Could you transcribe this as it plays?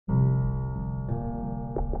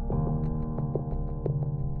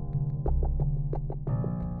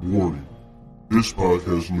Warning. This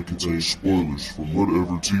podcast may contain spoilers from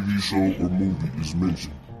whatever TV show or movie is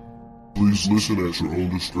mentioned. Please listen at your own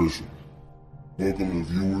discretion. Welcome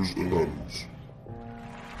to Viewers Anonymous.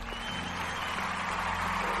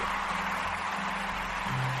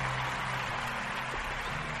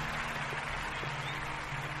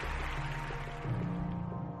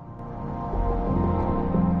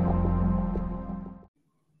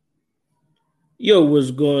 Yo, what's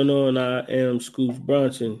going on? I am Scoots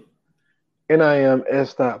Bronson. And I am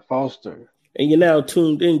S. Foster. And you're now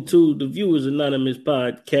tuned into the Viewers Anonymous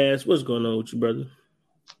podcast. What's going on with you, brother?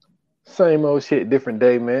 Same old shit, different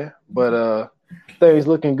day, man. But things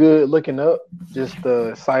looking good, looking up. Just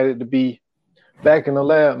excited to be back in the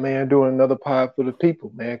lab, man, doing another pod for the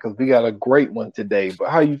people, man, because we got a great one today. But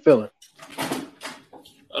how you feeling?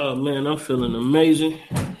 Oh, man, I'm feeling amazing.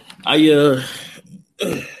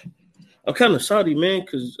 I'm kind of salty, man,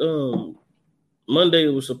 because Monday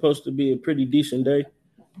was supposed to be a pretty decent day.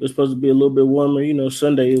 It was supposed to be a little bit warmer. You know,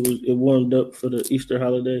 Sunday it warmed up for the Easter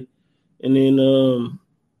holiday. And then,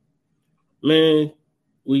 man,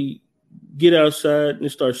 we get outside and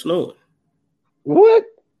it starts snowing. What?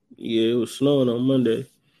 Yeah, it was snowing on Monday.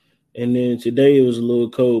 And then today it was a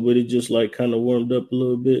little cold, but it just like kind of warmed up a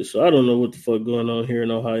little bit. So I don't know what the fuck going on here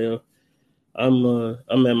in Ohio. I'm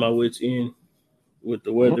at my wit's end with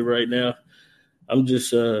the weather right now. I'm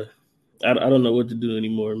just I don't know what to do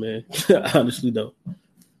anymore, man. I honestly don't.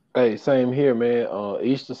 Hey, same here, man.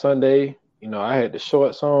 Easter Sunday, you know, I had the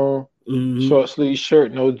shorts on, short sleeve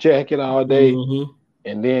shirt, no jacket all day.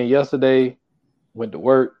 And then yesterday, went to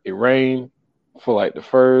work. It rained for like the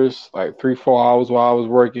first 3-4 hours while I was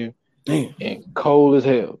working. Damn. And cold as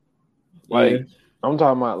hell. Like, Yeah. I'm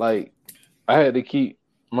talking about like I had to keep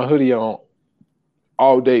my hoodie on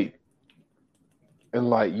all day. And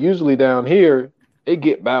like usually down here, it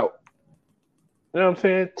get about, you know what I'm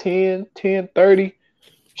saying, 10:30.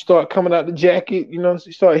 Start coming out the jacket, you know,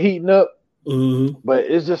 you start heating up. But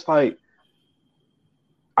it's just like,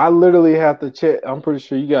 I literally have to check. I'm pretty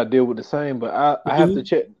sure you got to deal with the same, but I have to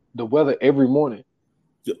check the weather every morning.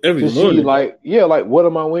 Every to morning? See, like, what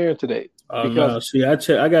am I wearing today? No, see, I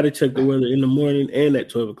got to check the weather in the morning and at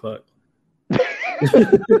 12 o'clock.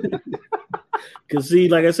 Because, see,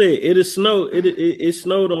 like I said, it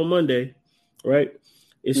snowed on Monday, right?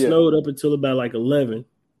 It snowed up until about like 11.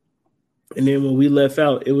 And then when we left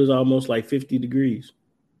out, it was almost like 50 degrees.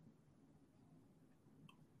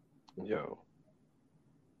 Yo,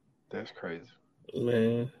 that's crazy.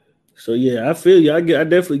 Man. So, yeah, I feel you. I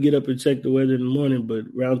definitely get up and check the weather in the morning, but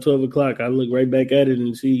around 12 o'clock, I look right back at it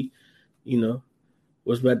and see, you know,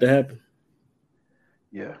 what's about to happen.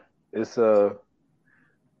 Yeah. It's,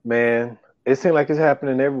 man, it seems like it's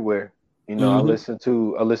happening everywhere. You know, I listen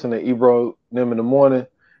to Ebro them in the morning,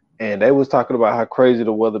 and they was talking about how crazy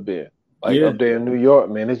the weather been. Like up there in New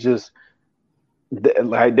York, man, it's just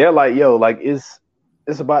like they're like, yo, like it's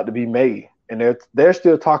about to be May, and they're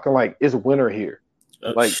still talking like it's winter here.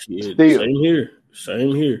 Like shit, still.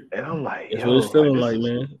 Same here. And I'm like, that's what it's feeling like,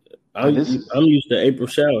 man. I'm used to April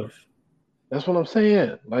showers. That's what I'm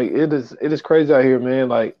saying. Like it is crazy out here, man.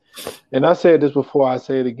 Like, and I said this before, I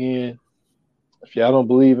say it again. If y'all don't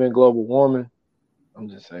believe in global warming, I'm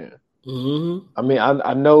just saying. I mean,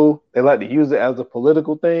 I know they like to use it as a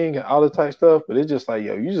political thing and all this type of stuff, but it's just like,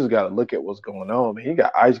 yo, you just got to look at what's going on, man. You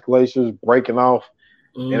got ice glaciers breaking off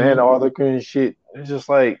in Antarctica and shit. It's just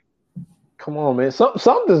like, come on, man.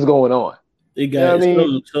 Something's going on.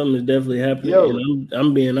 Something is definitely happening. And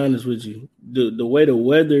I'm being honest with you. The way the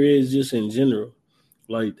weather is just in general,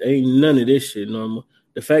 like ain't none of this shit normal.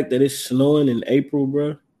 The fact that it's snowing in April,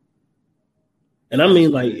 bro. And I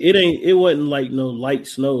mean, like, it wasn't like no light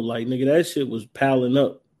snow. Like, nigga, that shit was piling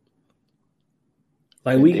up.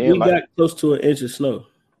 Like, we got close to 1 inch of snow.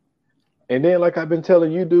 And then, like I've been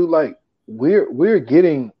telling you, dude, like, we're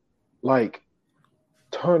getting, like,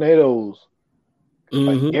 tornadoes,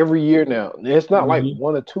 like, every year now. And it's not like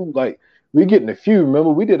one or two. Like, we're getting a few. Remember,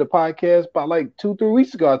 we did a podcast about, like, 2-3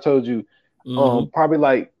 weeks ago, I told you.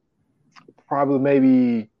 Probably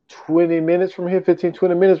maybe 20 minutes from here, 15,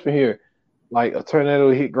 20 minutes from here. Like a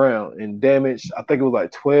tornado hit ground and damaged, I think it was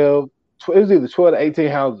like 12. It was either 12 to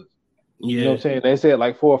 18 houses. Yeah. You know what I'm saying? They said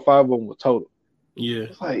like 4 or 5 of them were total. Yeah.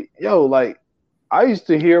 It's like, yo, like I used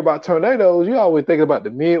to hear about tornadoes. You always thinking about the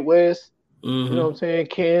Midwest. You know what I'm saying?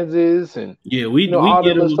 Kansas and we all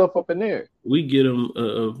that little stuff up in there. We get them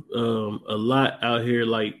a lot out here,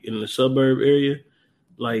 like in the suburb area.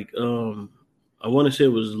 Like I want to say it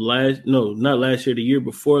was not last year, the year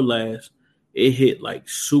before last. It hit like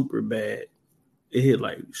super bad. It hit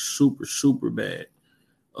like super, super bad.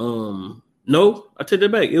 No, I take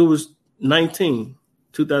that back. It was 19.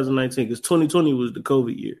 2019, because 2020 was the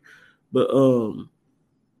COVID year. But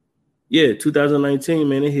yeah, 2019,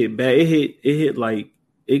 man, it hit bad. It hit like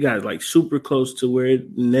it got like super close to where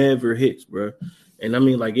it never hits, bro. And I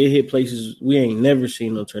mean, like it hit places we ain't never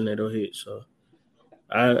seen no tornado hit. So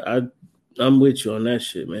I'm with you on that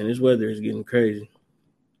shit, man. This weather is getting crazy.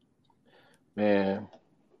 Man,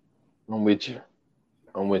 I'm with you.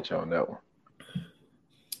 I'm with you on that one.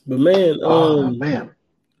 But man, man.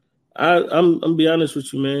 I'm be honest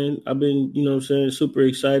with you, man. I've been, you know what I'm saying, super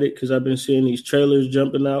excited because I've been seeing these trailers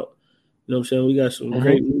jumping out. You know what I'm saying? We got some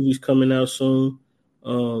great movies coming out soon.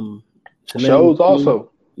 Shows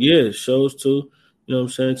also. Yeah, shows too. You know what I'm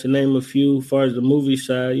saying? To name a few, as far as the movie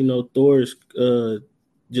side, you know, Thor's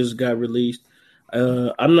just got released.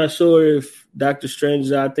 I'm not sure if Doctor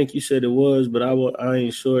Strange, I think you said it was, but I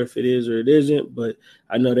ain't sure if it is or it isn't. But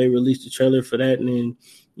I know they released a trailer for that, and then,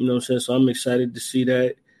 you know what I'm saying? So I'm excited to see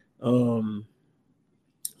that. Trying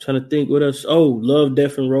to think what else. Oh, Love,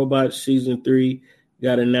 Death, and Robots season 3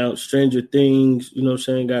 got announced. Stranger Things, you know what I'm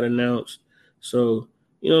saying, got announced. So,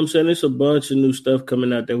 you know what I'm saying, there's a bunch of new stuff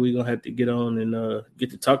coming out that we're going to have to get on and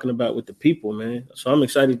get to talking about with the people, man. So I'm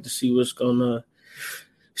excited to see what's going to,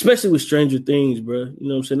 especially with Stranger Things, bro. You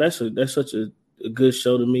know what I'm saying? That's such a good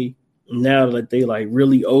show to me. Now that they like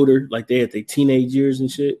really older, like they at their teenage years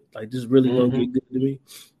and shit, like this really going to get good to me.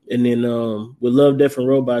 And then with Love, Death, and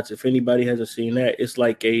Robots, if anybody hasn't seen that, it's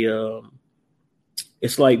like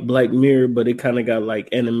it's like Black Mirror, but it kind of got like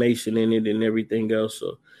animation in it and everything else.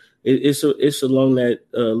 So it's along that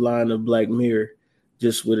line of Black Mirror,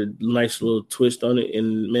 just with a nice little twist on it.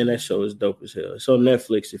 And man, that show is dope as hell. It's on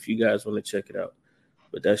Netflix if you guys want to check it out.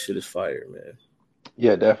 But that shit is fire, man.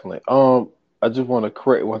 Yeah, definitely. I just want to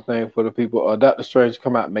correct one thing for the people. Doctor Strange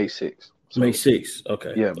come out May 6th. So, May 6th.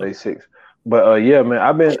 Okay. Yeah, May 6th. But yeah, man,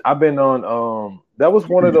 I've been on that was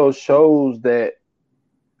one of those shows that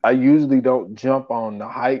I usually don't jump on the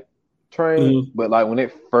hype train, but like when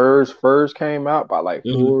it first came out by like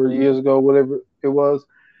 4 years ago, whatever it was,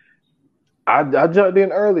 I jumped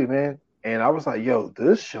in early, man, and I was like, yo,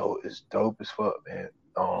 this show is dope as fuck, man.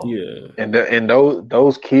 And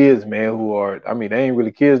those kids, man, who are, I mean, they ain't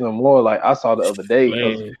really kids no more. Like I saw the other day,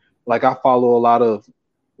 because like I follow a lot of,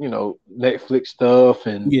 you know, Netflix stuff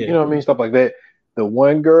and you know what I mean, stuff like that. The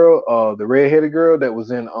one girl, the redheaded girl that was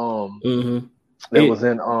in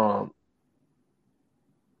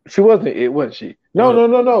she wasn't it, wasn't she? No.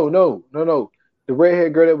 The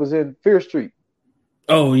redhead girl that was in Fear Street.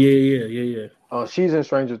 Oh yeah. She's in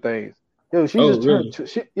Stranger Things. Yo,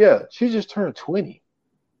 she just turned 20.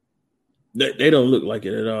 They don't look like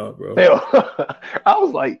it at all, bro. I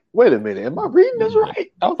was like, wait a minute, am I reading this right?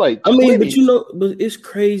 I was like, 20. I mean, but you know, but it's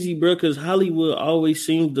crazy, bro, because Hollywood always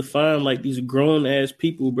seems to find like these grown ass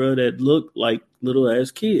people, bro, that look like little ass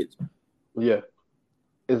kids. Yeah.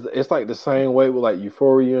 It's like the same way with like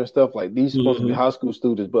Euphoria and stuff. Like these supposed to be high school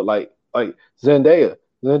students, but like Zendaya's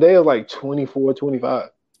like 24, 25.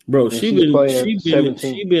 Bro, she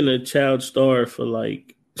been a child star for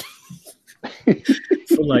like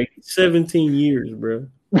for like 17 years, bro.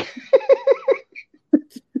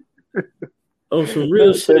 Oh, some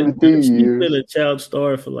real shit. 17 years. She's been a child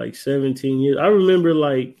star for like 17 years. I remember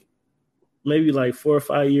like maybe like 4 or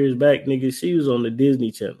 5 years back, nigga, she was on the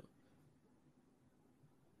Disney Channel.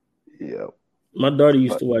 Yeah. My daughter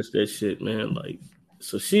used to watch that shit, man. Like,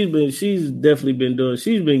 so she's definitely been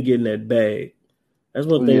getting that bag. That's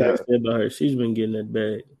one thing I said about her. She's been getting that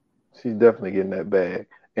bag. She's definitely getting that bag.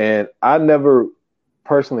 And I never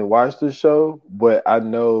personally watched the show, but I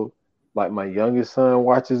know like my youngest son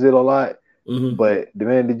watches it a lot. But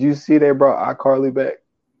man, did you see they brought iCarly back?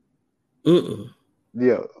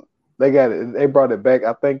 Yeah, they got it. They brought it back.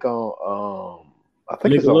 I think on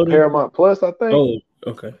it's on Paramount Plus. I think. Oh,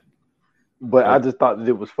 okay. But I just thought that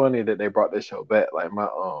it was funny that they brought that show back. Like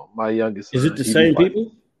my youngest son. Is it the same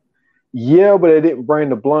people? Yeah, but they didn't bring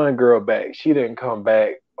the blonde girl back. She didn't come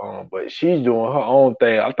back. But she's doing her own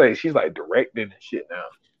thing. I think she's like directing and shit now.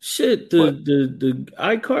 Shit, the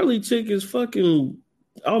iCarly chick is fucking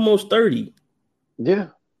almost 30. Yeah.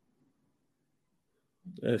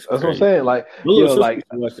 That's what I'm saying. Like, like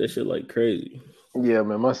I watch that shit like crazy. Yeah,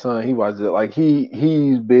 man. My son, he watches it. Like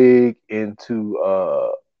he's big into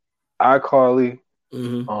iCarly,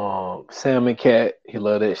 Sam and Cat. He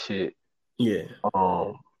love that shit. Yeah.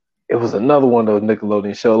 It was another one of those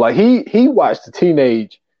Nickelodeon shows. Like he watched the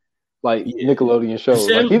teenage Nickelodeon shows.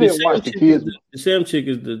 Like he didn't watch the kids. The Sam chick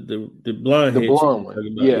is the blonde head. The blonde one.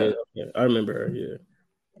 Yeah, I remember her. Yeah.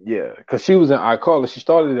 Yeah, because she was in iCarly. She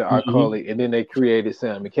started in iCarly, and then they created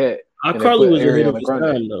Sam and Cat. iCarly was ahead of its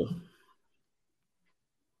time, though.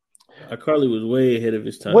 iCarly was way ahead of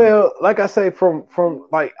his time. Well, like I say, from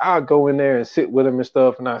like I'll go in there and sit with him and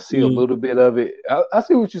stuff, and I see a little bit of it. I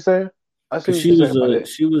see what you're saying. I see what you're saying about that.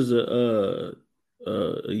 She was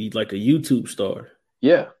like a YouTube star.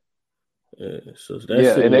 Yeah. So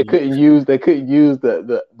that's and they couldn't use the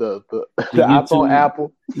iPhone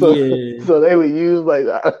Apple, so they would use like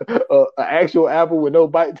an actual Apple with no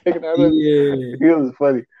bite taken out of it. It was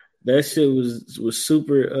funny. That shit was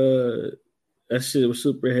super. That shit was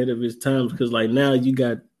super ahead of its times because like now you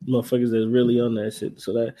got motherfuckers that's really on that shit.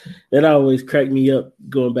 So that always cracked me up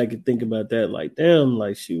going back and think about that. Like damn,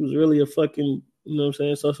 like she was really a fucking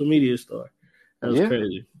social media star. That was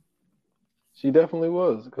crazy. She definitely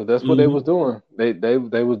was, because that's what they was doing. They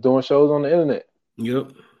was doing shows on the internet.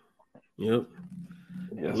 Yep. Yes,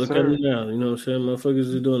 Look at it now. You know what I'm saying?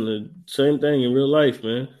 Motherfuckers are doing the same thing in real life,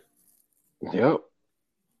 man. Yep.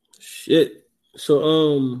 Shit.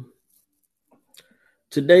 So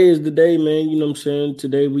today is the day, man. You know what I'm saying?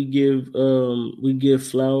 Today we give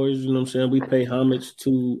flowers, you know what I'm saying? We pay homage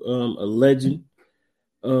to a legend,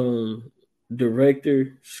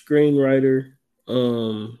 director, screenwriter,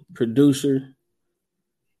 producer.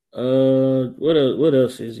 What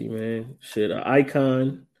else is he, man? Shit, an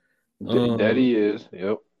icon. That he is.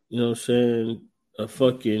 Yep. You know what I'm saying? A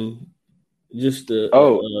fucking just a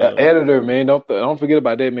editor, man. Don't forget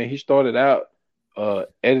about that, man. He started out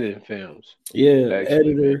editing films. Yeah,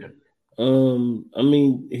 editor. Man. I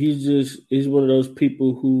mean, he's one of those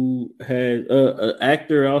people who had an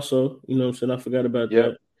actor also. You know what I'm saying? I forgot about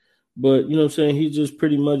that. But you know what I'm saying? He's just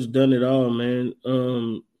pretty much done it all, man.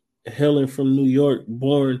 Hailing from New York,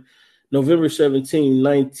 born November 17,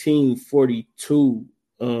 1942.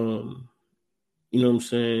 You know what I'm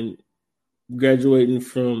saying? Graduating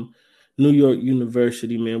from New York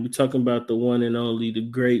University, man. We're talking about the one and only, the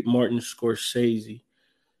great Martin Scorcese.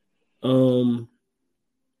 So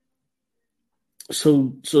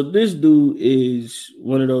this dude is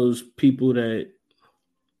one of those people that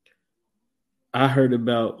I heard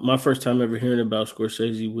about. My first time ever hearing about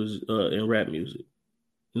Scorsese was in rap music.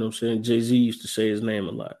 You know what I'm saying? Jay-Z used to say his name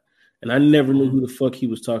a lot. And I never knew who the fuck he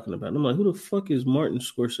was talking about. And I'm like, who the fuck is Martin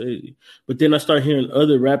Scorsese? But then I start hearing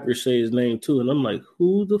other rappers say his name too. And I'm like,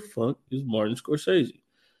 who the fuck is Martin Scorsese?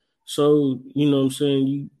 So, you know what I'm saying?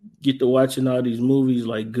 You get to watching all these movies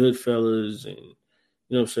like Goodfellas and, you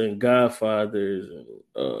know what I'm saying, Godfathers and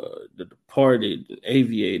The Departed and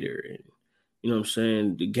Aviator and, you know what I'm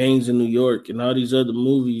saying, The Gangs in New York and all these other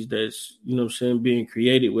movies that's, you know what I'm saying, being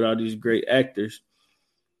created with all these great actors.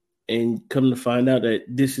 And come to find out that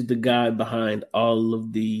this is the guy behind all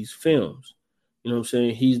of these films. You know what I'm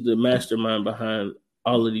saying? He's the mastermind behind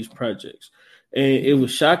all of these projects. And it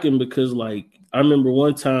was shocking because, like, I remember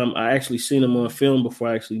one time I actually seen him on film before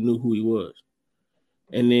I actually knew who he was.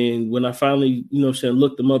 And then when I finally, you know what I'm saying,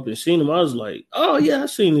 looked him up and seen him, I was like, oh, yeah, I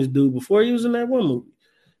seen this dude before. He was in that one movie.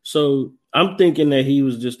 So I'm thinking that he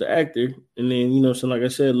was just an actor. And then, you know what I'm saying, like I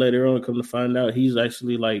said, later on, come to find out he's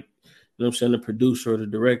actually like, you know what I'm saying, the producer or the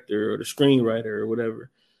director or the screenwriter or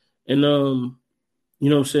whatever. And, you know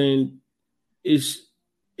what I'm saying, it's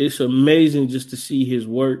amazing just to see his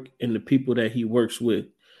work and the people that he works with.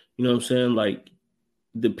 You know what I'm saying? Like,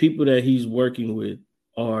 the people that he's working with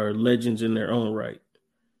are legends in their own right.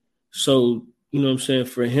 So, you know what I'm saying,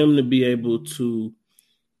 for him to be able to,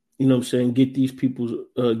 you know what I'm saying, get these people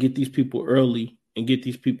early and get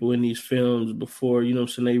these people in these films before, you know what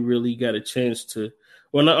I'm saying, they really got a chance to,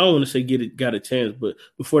 well, I don't want to say got a chance, but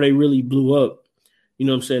before they really blew up, you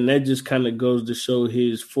know what I'm saying, that just kind of goes to show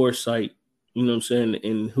his foresight, you know what I'm saying,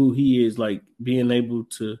 and who he is, like being able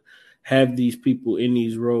to have these people in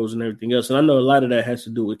these roles and everything else. And I know a lot of that has to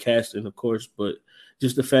do with casting, of course, but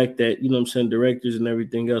just the fact that, you know what I'm saying, directors and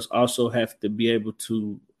everything else also have to be able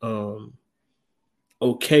to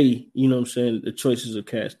okay, you know what I'm saying, the choices of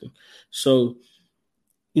casting. So,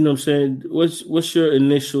 you know what I'm saying, what's your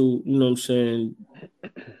initial, you know what I'm saying,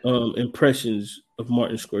 impressions of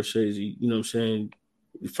Martin Scorsese, you know what I'm saying,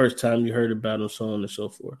 the first time you heard about him, so on and so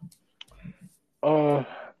forth? Well,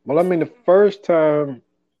 I mean, the first time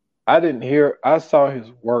I saw his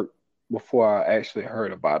work before I actually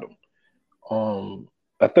heard about him.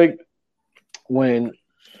 I think when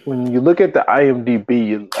you look at the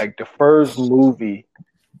IMDb, like the first movie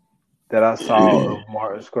that I saw of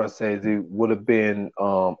Martin Scorsese would have been,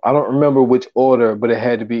 I don't remember which order, but it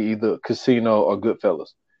had to be either Casino or Goodfellas.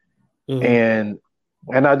 Mm-hmm.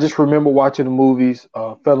 And I just remember watching the movies,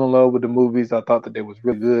 fell in love with the movies. I thought that they was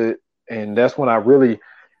really good. And that's when I really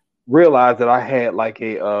realized that I had like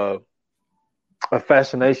a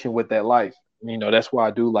fascination with that life. You know, that's why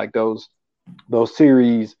I do like those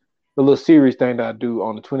series, the little series thing that I do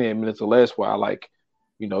on the 28 minutes or less, where I like,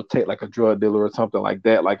 take like a drug dealer or something like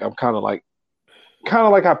that. Like I'm kind of like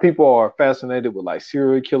how people are fascinated with like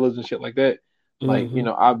serial killers and shit like that. Like,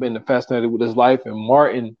 I've been fascinated with his life, and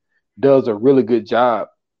Martin does a really good job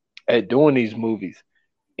at doing these movies.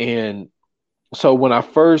 And so when I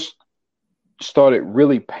first started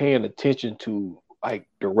really paying attention to like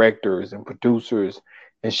directors and producers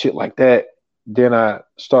and shit like that, then I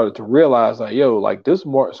started to realize like, yo, like this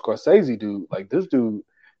Martin Scorsese dude, like this dude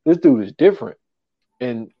is different.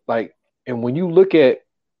 And like, and when you look at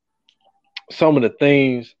some of the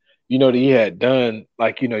things, that he had done,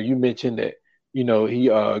 like, you mentioned that, he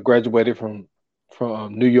graduated from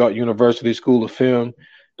New York University School of Film.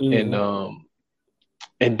 And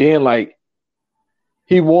then like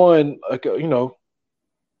he won like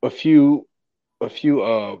a few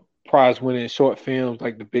prize winning short films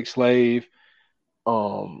like The Big Slave,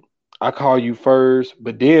 I Call You First.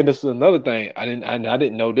 But then this is another thing I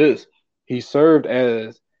didn't know this. He served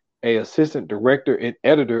as a assistant director and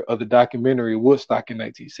editor of the documentary Woodstock in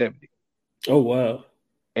 1970. Oh wow!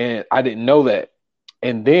 And I didn't know that.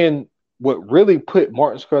 And then what really put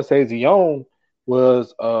Martin Scorsese on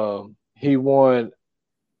was he won.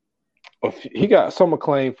 He got some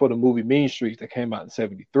acclaim for the movie Mean Streets that came out in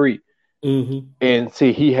 73. And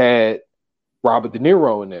see, he had Robert De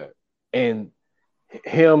Niro in there, and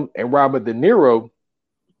him and Robert De Niro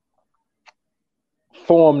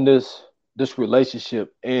formed this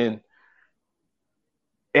relationship, and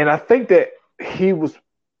I think that he was.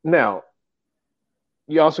 Now,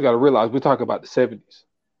 you also got to realize we're talking about the 70s.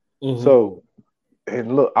 So,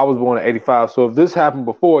 and look, I was born in 85. So if this happened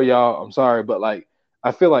before, y'all, I'm sorry, but like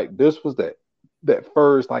I feel like this was that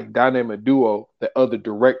first like dynamic duo that other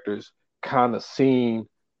directors kind of seen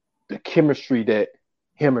the chemistry that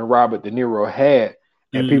him and Robert De Niro had,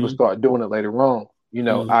 and people start doing it later on.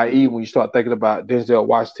 I.e. when you start thinking about Denzel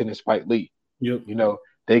Washington and Spike Lee,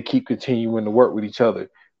 they keep continuing to work with each other.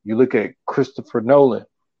 You look at Christopher Nolan,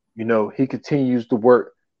 he continues to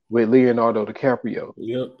work with Leonardo DiCaprio.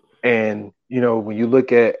 And when you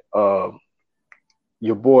look at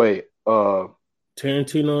your boy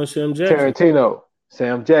Tarantino and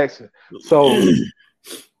Sam Jackson. So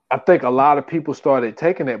I think a lot of people started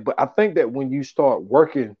taking it, but I think that when you start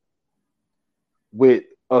working with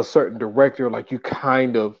a certain director, like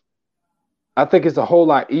I think it's a whole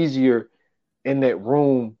lot easier in that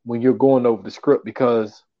room when you're going over the script,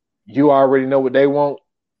 because you already know what they want.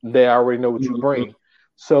 They already know what you bring.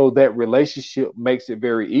 So that relationship makes it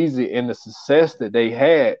very easy. And the success that they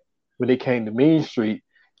had when they came to Mean Street,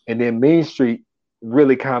 and then Mean Street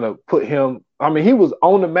really kind of put him, I mean, he was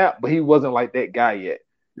on the map, but he wasn't like that guy yet.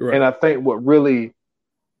 Right. And I think what really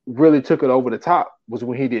took it over the top was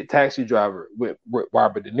when he did Taxi Driver with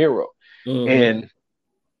Robert De Niro. And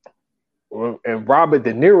Robert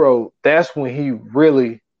De Niro, that's when he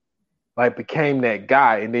really like became that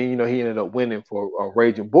guy. And then, he ended up winning for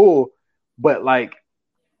Raging Bull. But like,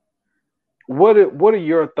 what are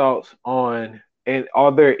your thoughts on, and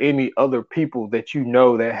are there any other people that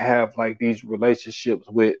that have like these relationships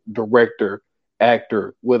with director,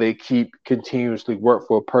 actor, where they keep continuously work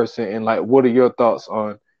for a person? And like, what are your thoughts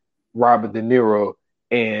on Robert De Niro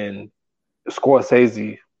and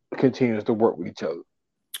Scorsese continues to work with each other?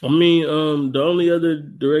 I mean, the only other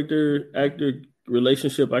director-actor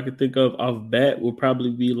relationship I could think of off bat would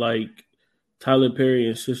probably be like Tyler Perry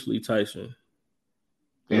and Cicely Tyson.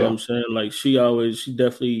 You know what I'm saying? Like she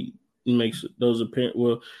definitely makes those appearances.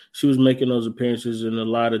 Well, she was making those appearances in a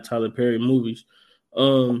lot of Tyler Perry movies.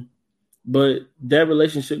 But that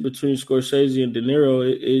relationship between Scorsese and De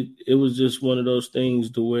Niro, it was just one of those things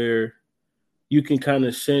to where you can kind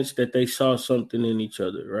of sense that they saw something in each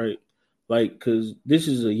other, right? Like, because this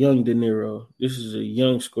is a young De Niro. This is a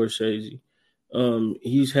young Scorsese.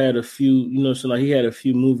 He's had a few, so like he had a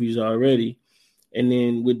few movies already. And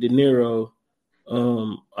then with De Niro,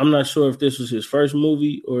 I'm not sure if this was his first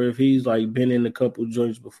movie or if he's like been in a couple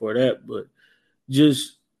joints before that, but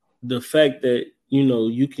just the fact that,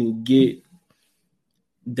 you can get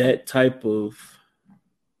that type of,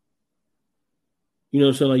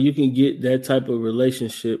 like you can get that type of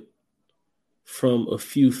relationship from a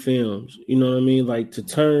few films, you know what I mean? Like to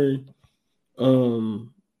turn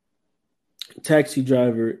Taxi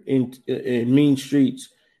Driver and Mean Streets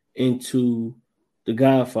into The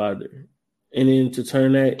Godfather. And then to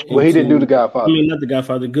turn that into, he didn't do The Godfather. I mean, not The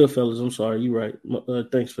Godfather, Goodfellas. I'm sorry, you're right.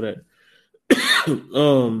 Thanks for that.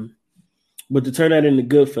 But to turn that into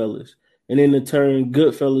Goodfellas, and then to turn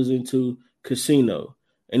Goodfellas into Casino,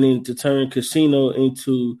 and then to turn Casino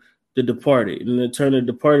into The Departed, and then turn The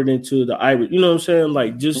Departed into The Irish. You know what I'm saying?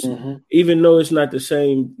 Like, just Mm-hmm. even though it's not the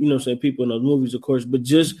same, you know what I'm saying, people in those movies, of course, but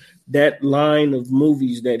just that line of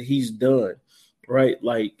movies that he's done, right?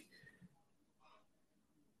 Like,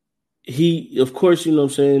 he, of course, you know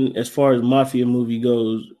what I'm saying, as far as mafia movie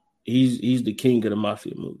goes, he's the king of the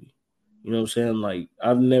mafia movie. You know what I'm saying? Like,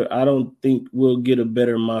 I don't think we'll get a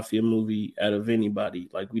better mafia movie out of anybody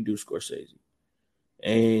like we do Scorsese.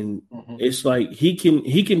 And Mm-hmm. it's like he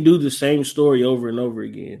can do the same story over and over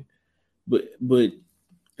again, but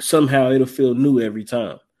somehow it'll feel new every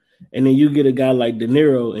time. And then you get a guy like De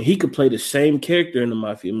Niro, and he could play the same character in the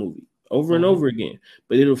mafia movie over and over again,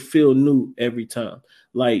 but it'll feel new every time.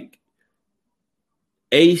 Like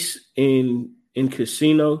Ace in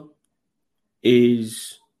Casino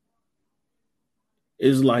is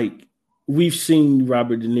like we've seen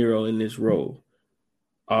Robert De Niro in this role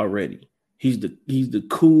already. He's the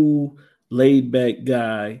cool, laid back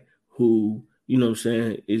guy who, you know what I'm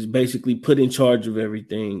saying, is basically put in charge of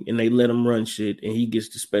everything, and they let him run shit, and he gets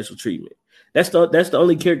the special treatment. That's the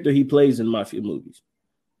only character he plays in mafia movies.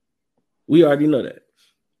 We already know that.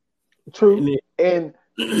 True.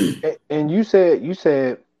 And you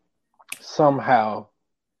said somehow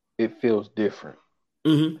it feels different.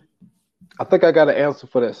 Mm-hmm. I think I got an answer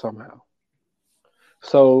for that somehow.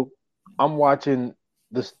 So I'm watching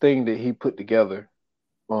this thing that he put together,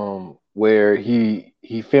 where he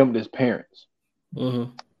filmed his parents.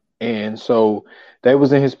 Mm-hmm. And so they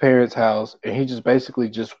was in his parents' house, and he just basically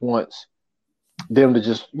just wants them to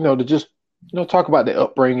just talk about their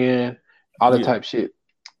upbringing, all that type shit.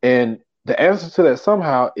 And the answer to that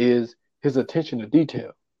somehow is his attention to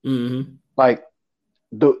detail. Mm-hmm. Like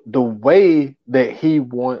the way that he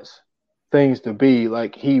wants things to be,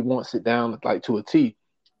 like he wants it down like to a T.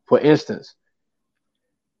 For instance,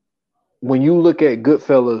 when you look at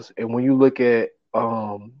Goodfellas and when you look at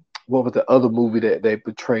what was the other movie that they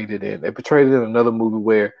portrayed it in? They portrayed it in another movie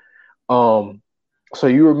where so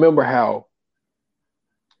you remember how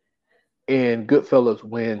in Goodfellas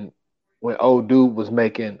when old dude was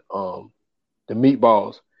making the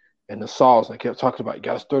meatballs and the sauce, and kept talking about you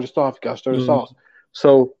gotta stir the sauce, you gotta stir the sauce.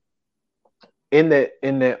 So in that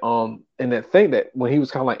thing that when he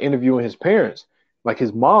was kind of like interviewing his parents, like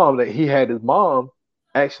his mom, that he had his mom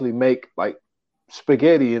actually make like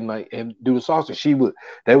spaghetti and do the sauce. And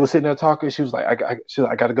they were sitting there talking. She was like,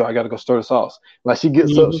 I gotta go stir the sauce. Like she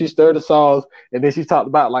gets up, she stirred the sauce, and then she talked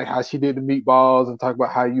about like how she did the meatballs and talked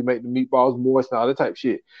about how you make the meatballs moist and all that type of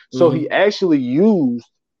shit. So he actually used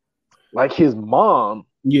like his mom,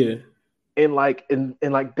 and like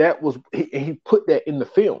that was he put that in the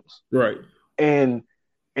films, right? And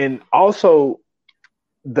also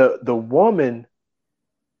the woman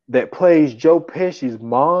that plays Joe Pesci's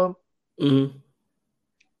mom,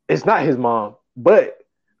 it's not his mom, but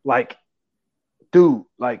like, dude,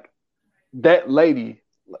 like that lady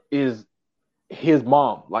is his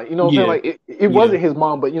mom. Like, you know what I'm saying? Like it wasn't his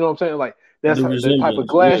mom, but you know what I'm saying? Like that's the type of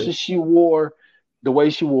glasses she wore, the way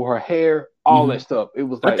she wore her hair, all that stuff. It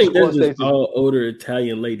was like I think that's just all older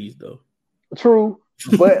Italian ladies though. True,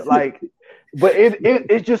 but like but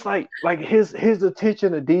it's just like his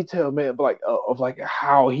attention to detail, man, but like of like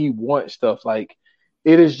how he wants stuff. Like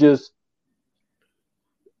it is just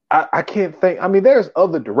I can't think. I mean, there's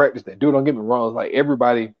other directors that do. Don't get me wrong. It's like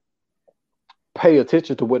everybody pay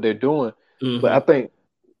attention to what they're doing, but I think,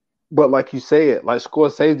 but like you said, like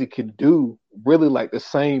Scorsese can do really like the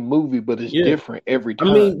same movie, but it's different every time.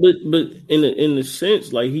 I mean, but in a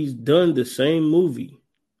sense, like he's done the same movie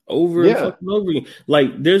over and fucking over again.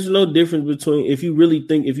 Like there's no difference between, if you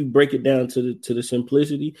break it down to the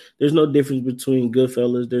simplicity, there's no difference between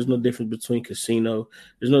Goodfellas, there's no difference between Casino,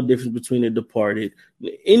 there's no difference between The Departed,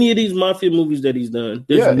 any of these mafia movies that he's done.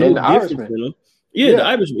 There's no difference in them. The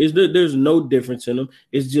Irishman there's no difference in them.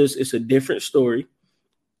 It's a different story.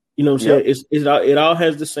 You know what I'm saying? It all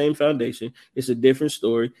has the same foundation. It's a different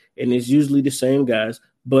story, and it's usually the same guys.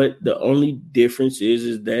 But the only difference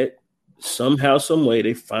is that somehow, some way,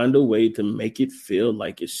 they find a way to make it feel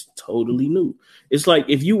like it's totally new. It's like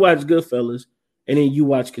if you watch Goodfellas and then you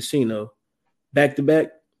watch Casino back to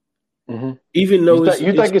back, even though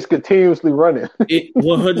you think it's continuously running,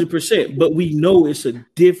 100%. But we know it's a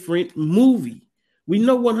different movie. We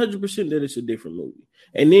know 100% that it's a different movie.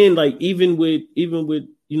 And then, like even with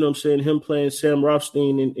you know what I'm saying, him playing Sam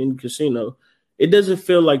Rothstein in Casino, it doesn't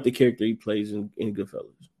feel like the character he plays in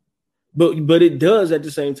Goodfellas. But it does at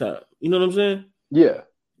the same time. You know what I'm saying? Yeah.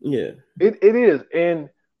 It is. And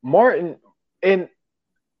Martin, and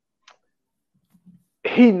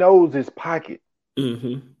he knows his pocket.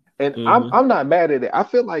 And And I'm not mad at it. I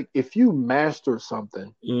feel like if you master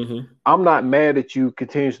something, I'm not mad at you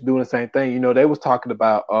continuously doing the same thing. You know, they was talking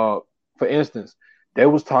about for instance, they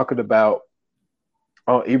was talking about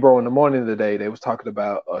on Ebro in the morning today, they was talking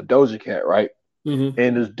about Doja Cat, right? And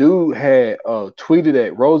this dude had tweeted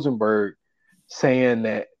at Rosenberg saying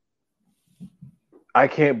that I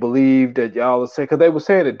can't believe that y'all are saying, because they were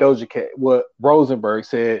saying that Doja Cat, what Rosenberg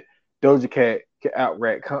said, Doja Cat can out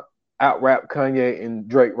rap Kanye and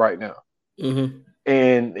Drake right now. And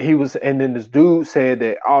then this dude said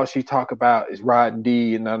that all she talk about is riding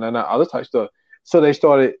D and all this type of stuff. So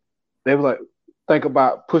they were like, think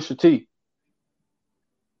about Pusha T.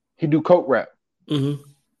 He do coke rap.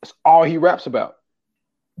 That's all he raps about.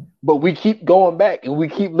 But we keep going back and we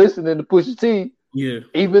keep listening to Pusha T. Yeah.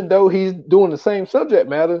 Even though he's doing the same subject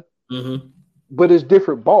matter, but it's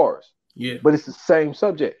different bars. Yeah. But it's the same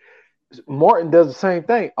subject. Martin does the same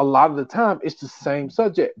thing. A lot of the time, it's the same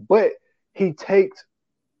subject, but he takes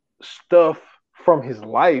stuff from his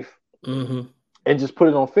life and just put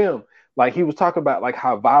it on film. Like he was talking about like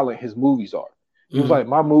how violent his movies are. He was like,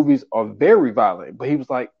 my movies are very violent, but he was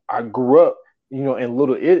like, I grew up, you know, in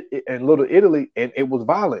Little Italy, and it was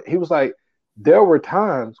violent. He was like, there were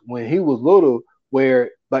times when he was little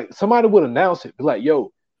where like somebody would announce it, be like,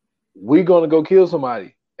 yo, we're gonna go kill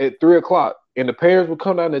somebody at 3:00. And the parents would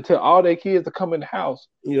come down and tell all their kids to come in the house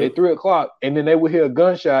at 3:00, and then they would hear a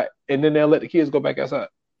gunshot, and then they'll let the kids go back outside.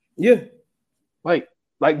 Yeah, like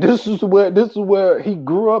this is where he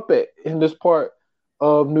grew up at in this part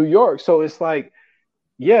of New York. So it's like,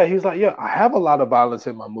 yeah, he's like, yeah, I have a lot of violence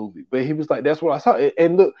in my movie, but he was like, that's what I saw.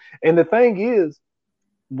 And look, and the thing is,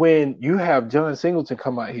 when you have John Singleton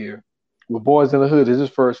come out here with Boys in the Hood, is his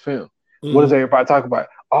first film. What does everybody talk about?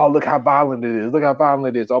 Oh, look how violent it is. Look how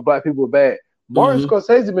violent it is. All black people are bad. Martin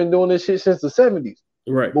Scorsese been doing this shit since the 70s.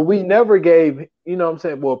 Right. But we never gave, you know what I'm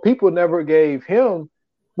saying? Well, people never gave him,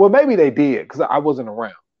 well, maybe they did because I wasn't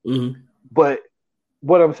around. But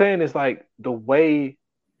what I'm saying is like the way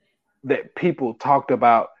that people talked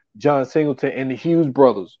about John Singleton and the Hughes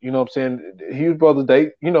brothers, you know what I'm saying? The Hughes brothers,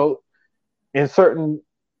 they, you know, in certain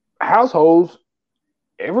households,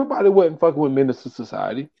 everybody wasn't fucking with Menace to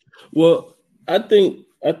Society. Well, I think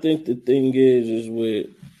the thing is with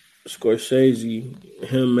Scorsese,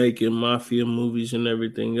 him making mafia movies and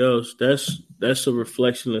everything else, that's a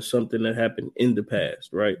reflection of something that happened in the past,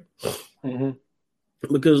 right?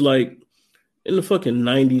 Because like in the fucking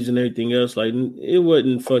 90s and everything else, like it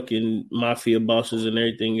wasn't fucking mafia bosses and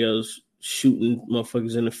everything else shooting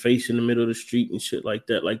motherfuckers in the face in the middle of the street and shit like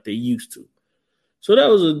that, like they used to. So that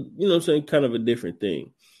was you know what I'm saying, kind of a different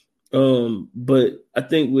thing. But I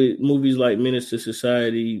think with movies like Menace to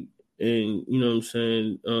Society and, you know what I'm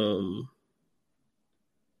saying,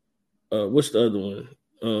 what's the other one?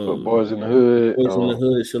 Boys in the Hood. Boys in the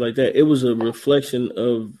Hood, shit like that. It was a reflection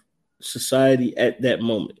of society at that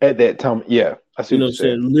moment. At that time, yeah. I see, you know what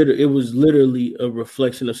I'm saying? It was literally a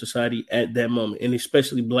reflection of society at that moment, and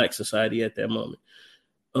especially Black society at that moment.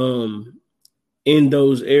 In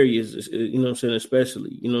those areas, you know what I'm saying,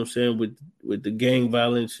 especially, you know what I'm saying, with the gang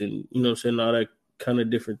violence and, you know what I'm saying, all that kind of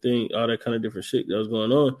different thing, all that kind of different shit that was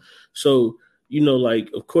going on. So, you know, like,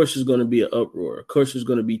 of course there's going to be an uproar. Of course it's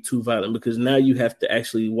going to be too violent because now you have to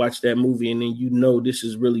actually watch that movie and then you know this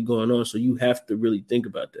is really going on. So you have to really think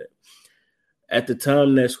about that. At the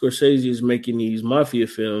time that Scorsese is making these mafia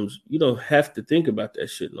films, you don't have to think about that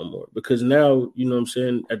shit no more because now, you know what I'm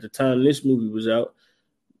saying, at the time this movie was out,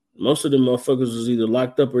 most of them motherfuckers was either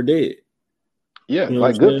locked up or dead. Yeah, you know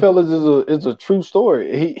like Goodfellas is a true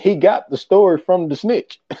story. He got the story from the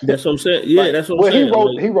snitch. That's what I'm saying. Yeah, like, that's what I'm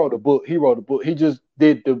saying. He wrote a book. He just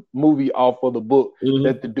did the movie off of the book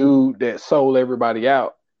that the dude that sold everybody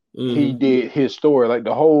out. He did his story. Like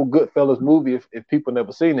the whole Goodfellas movie, if people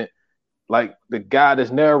never seen it, like the guy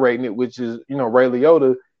that's narrating it, which is, you know, Ray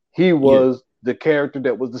Liotta, he was the character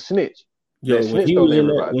that was the snitch. Yo, when he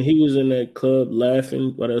was in that club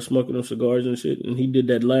laughing while they were smoking them cigars and shit, and he did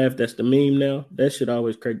that laugh, that's the meme now. That shit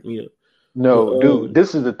always cracked me up. No, dude,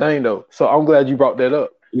 this is the thing though. So I'm glad you brought that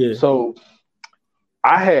up. Yeah. So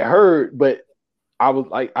I had heard, but I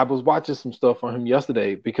was watching some stuff on him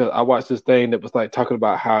yesterday because I watched this thing that was like talking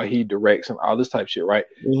about how he directs and all this type of shit, right?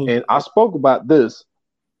 And I spoke about this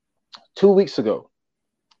 2 weeks ago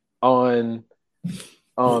on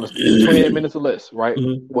 28 minutes or less, right?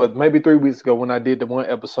 Well, maybe 3 weeks ago when I did the one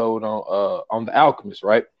episode on The Alchemist,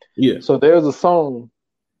 right? Yeah. So there's a song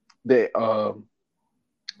that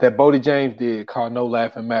that Bodie James did called No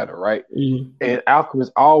Laughing Matter, right? And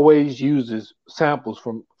Alchemist always uses samples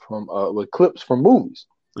from with clips from movies.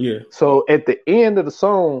 Yeah. So at the end of the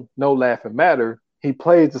song No Laughing Matter, he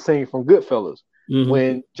plays the scene from Goodfellas.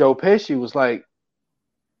 when Joe Pesci was like,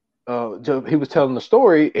 he was telling the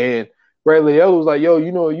story, and Ray Liotta was like, "Yo,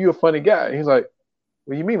 you know, you a funny guy." And he's like,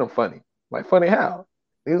 "What do you mean I'm funny? Like funny how?"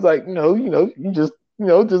 He was like, you just,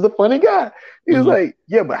 just a funny guy." He was like,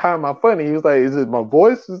 "Yeah, but how am I funny?" He was like, "Is it my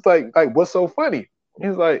voice?" It's like what's so funny? He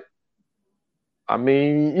was like, I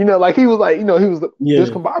mean, like he was like, he was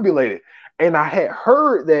discombobulated. And I had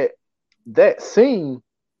heard that scene,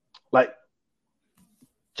 like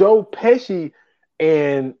Joe Pesci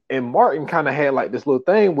and Martin kind of had like this little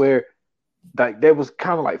thing where like they was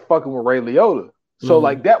kind of like fucking with Ray Liotta. So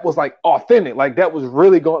like that was like authentic. Like that was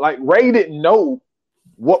really going, like Ray didn't know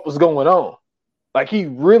what was going on. Like he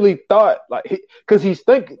really thought, like, because he's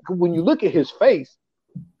thinking, when you look at his face,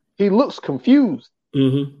 he looks confused.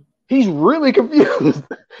 He's really confused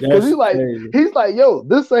because he's like, "Yo,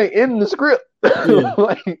 this ain't in the script." Yeah.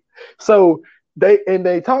 Like, so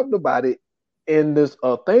they talked about it in this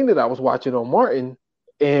thing that I was watching on Martin,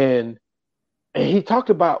 and he talked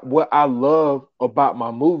about what I love about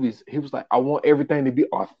my movies. He was like, "I want everything to be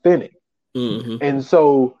authentic," and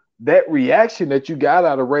so that reaction that you got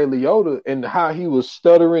out of Ray Liotta and how he was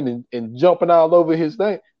stuttering and jumping all over his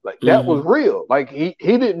thing, like that was real. Like he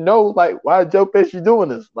didn't know, like, why Joe Pesci doing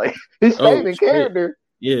this? Like he stayed in character.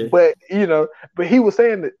 Yeah. But but he was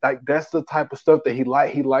saying that like that's the type of stuff that he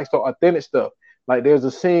likes. He likes the authentic stuff. Like there's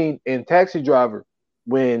a scene in Taxi Driver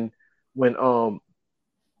when Robert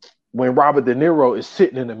De Niro is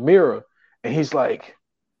sitting in the mirror and he's like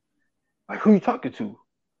who you talking to?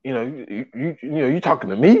 You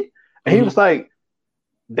talking to me? And he was like,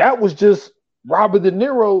 that was just Robert De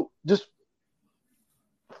Niro just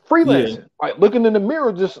freelancing, like looking in the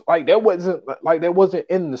mirror, just like that wasn't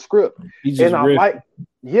in the script. And I like,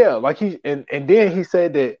 like and then he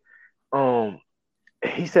said that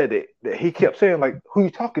that he kept saying like, who you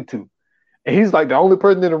talking to? And he's like the only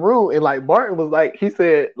person in the room. And like Martin was like, he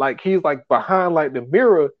said like he's like behind like the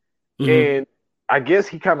mirror, and I guess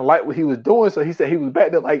he kind of liked what he was doing, so he said he was back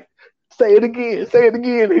there like, say it again.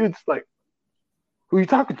 And he was just like, who you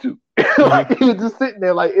talking to? Like he was just sitting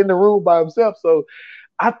there like in the room by himself. So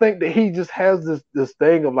I think that he just has this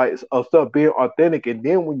thing of like of stuff being authentic. And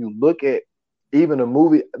then when you look at even a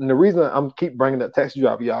movie, and the reason I'm keep bringing up Taxi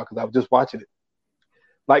Driver, y'all, because I was just watching it,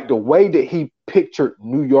 like the way that he pictured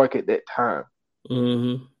New York at that time,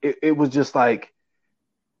 it was just like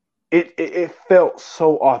it felt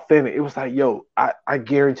so authentic. It was like, yo, I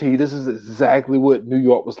guarantee you this is exactly what New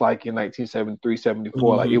York was like in 1973,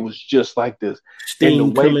 74. Like it was just like this.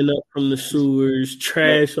 Steam coming up from the sewers,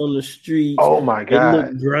 trash on the streets. Oh my God. It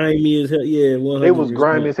looked grimy as hell. Yeah, 100%. It was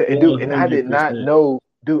grimy as hell. And dude, and I did not know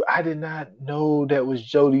that was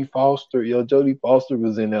Jodie Foster. Yo, Jodie Foster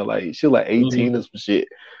was in there like she was like 18 or some shit.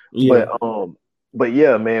 Yeah. But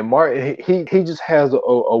yeah, man, Martin, he just has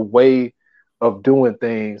a way of doing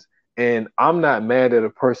things. And I'm not mad at a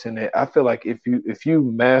person that I feel like if you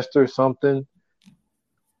master something,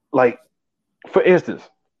 like for instance,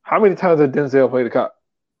 how many times did Denzel play the cop?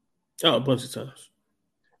 Oh, a bunch of times.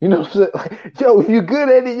 You know what I'm saying? Like, yo, if you're good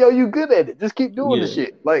at it, you good at it. Just keep doing the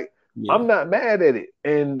shit. Like, I'm not mad at it.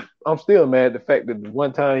 And I'm still mad at the fact that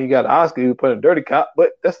one time he got an Oscar, he was playing a dirty cop,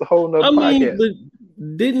 but that's a whole nother podcast.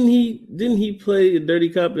 But didn't he play a dirty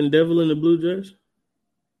cop in Devil in the Blue Dress?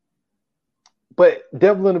 But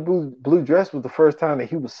Devil in the Blue Dress was the first time that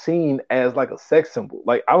he was seen as like a sex symbol.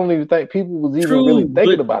 Like I don't even think people was even really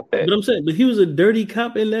thinking about that. But I'm saying, but he was a dirty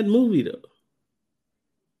cop in that movie though.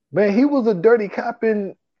 Man, he was a dirty cop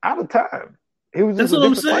in Out of Time. He was just That's what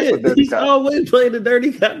I'm saying. He's always played a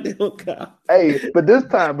dirty goddamn cop. Hey, but this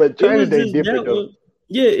time, Training Day different though.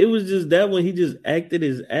 Yeah, it was just that one. He just acted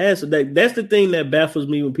his ass. That's the thing that baffles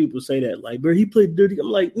me when people say that. Like, bro, he played dirty. I'm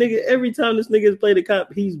like, nigga, every time this nigga has played a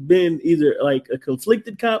cop, he's been either like a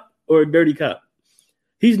conflicted cop or a dirty cop.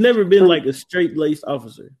 He's never been like a straight-laced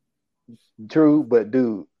officer. True, but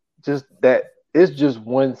dude, just that it's just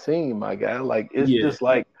one scene, my guy. Like, it's just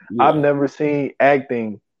like I've never seen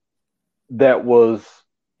acting that was,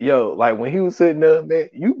 like when he was sitting there, man,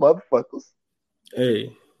 you motherfuckers.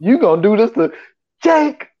 Hey. You gonna do this to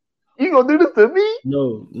Jake? You gonna do this to me?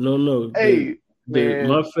 No. Hey, man.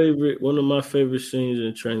 One of my favorite scenes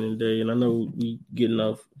in Training Day, and I know we getting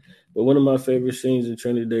off, but one of my favorite scenes in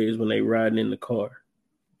Training Day is when they riding in the car,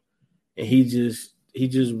 and he just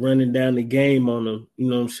running down the game on them. You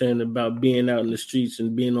know what I'm saying, about being out in the streets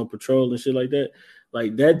and being on patrol and shit like that.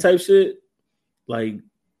 Like that type shit. Like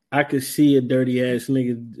I could see a dirty ass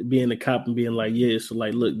nigga being a cop and being like, yeah, so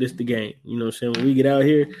like, look, this the game. You know what I'm saying? When we get out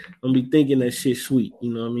here, I'm be thinking that shit sweet.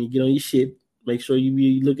 You know what I mean? Get on your shit, Make sure you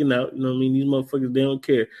be looking out. You know what I mean? These motherfuckers, they don't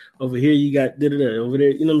care. Over here, you got da-da-da. Over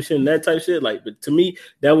there, you know what I'm saying? That type of shit. Like, but to me,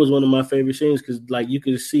 that was one of my favorite scenes because, like, you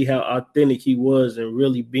could see how authentic he was and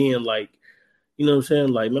really being like, you know what I'm saying?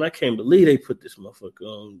 Like, man, I can't believe they put this motherfucker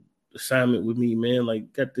on assignment with me, man.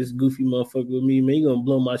 Like, got this goofy motherfucker with me, man. You gonna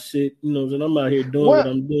blow my shit. You know what I'm saying? I'm out here doing what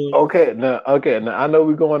I'm doing. Okay, now I know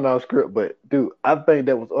we're going off script, but dude, I think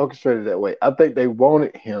that was orchestrated that way. I think they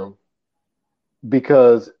wanted him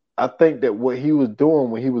because I think that what he was doing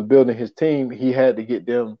when he was building his team, he had to get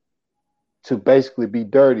them to basically be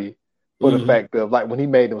dirty for the fact of like when he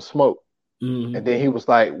made them smoke. And then he was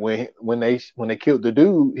like, when they killed the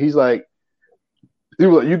dude, he was like,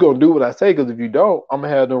 you gonna do what I say, because if you don't, I'm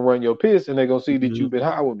gonna have them run your piss and they're gonna see that you've been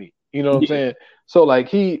high with me. You know what I'm saying? So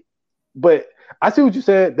like but I see what you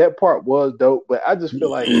said. That part was dope, but I just feel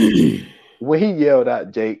like when he yelled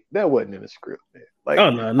out Jake, that wasn't in the script, man. Like,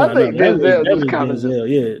 I think Denzel just kind of Denzel.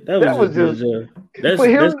 Yeah, that was just Denzel. That's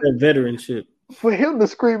that veteran shit. For him to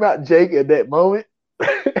scream out Jake at that moment,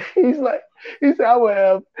 he said, I will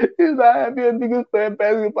have you niggas playing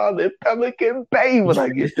basketball in Pelican Bay when I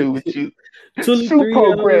get through with you. Shoe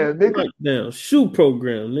program, nigga. Down. Shoe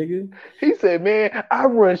program, nigga. He said, man, I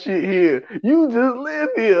run shit here. You just live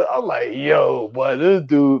here. I'm like, yo, boy, this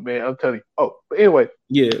dude, man, I'm telling you. Oh, but anyway.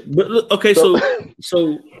 Yeah, but look, okay, so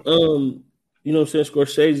you know what I'm saying,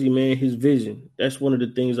 Scorcese, man, his vision. That's one of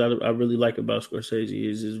the things I really like about Scorsese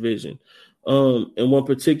is his vision. And one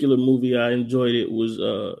particular movie I enjoyed it was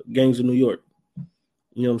Gangs of New York.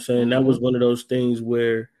 You know what I'm saying? That was one of those things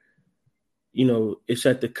where, you know, it's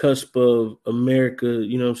at the cusp of America,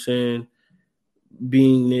 you know what I'm saying,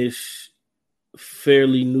 being this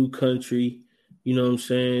fairly new country, you know what I'm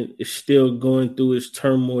saying? It's still going through its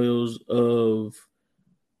turmoils of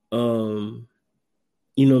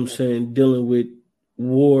you know what I'm saying, dealing with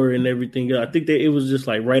war and everything. I think that it was just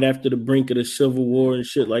like right after the brink of the Civil War and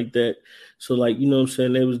shit like that. So like, you know what I'm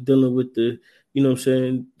saying, they was dealing with the, you know what I'm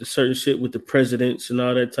saying, the certain shit with the presidents and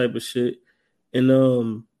all that type of shit.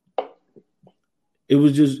 And it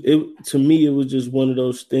was just to me, it was just one of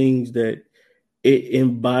those things that it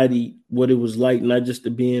embodied what it was like, not just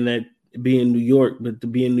to be in New York, but to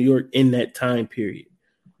be in New York in that time period.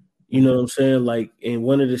 You know what I'm saying? Like in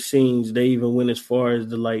one of the scenes, they even went as far as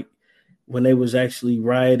when they was actually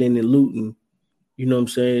rioting and looting, you know what I'm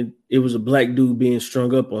saying? It was a black dude being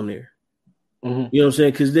strung up on there. You know what I'm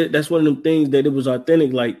saying? Because that's one of them things that it was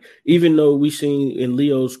authentic. Like, even though we seen in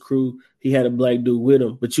Leo's crew, he had a black dude with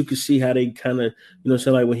him, but you could see how they kind of, you know what I'm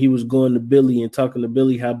saying? Like when he was going to Billy and talking to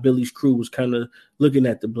Billy, how Billy's crew was kind of looking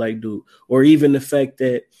at the black dude. Or even the fact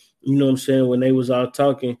that, you know what I'm saying, when they was all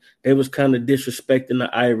talking, they was kind of disrespecting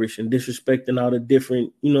the Irish and disrespecting all the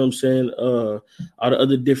different, you know what I'm saying, all the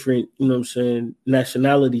other different, you know what I'm saying,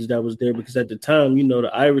 nationalities that was there. Because at the time, you know,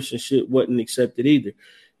 the Irish and shit wasn't accepted either.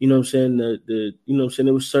 You know what I'm saying? The you know what I'm saying,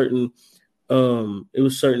 it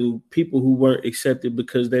was certain people who weren't accepted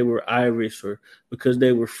because they were Irish or because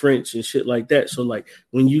they were French and shit like that. So like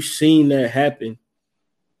when you seen that happen,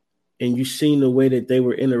 and you seen the way that they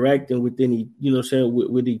were interacting with you know what I'm saying,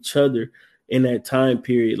 with each other in that time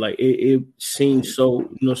period, like it seemed so,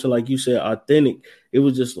 you know what I'm saying, like you said, authentic. It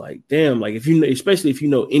was just like, damn, like especially if you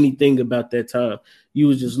know anything about that time, you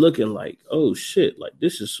was just looking like, oh shit, like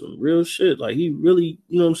this is some real shit. Like he really,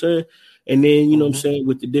 you know what I'm saying? And then, you know what I'm saying,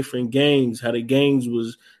 with the different gangs, how the gangs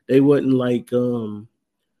they wasn't like, you know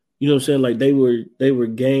what I'm saying, like they were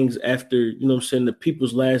gangs after, you know what I'm saying, the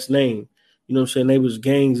people's last name. You know what I'm saying? They was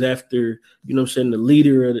gangs after, you know what I'm saying, the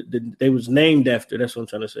leader of they was named after. That's what I'm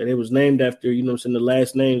trying to say. They was named after, you know what I'm saying, the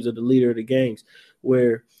last names of the leader of the gangs,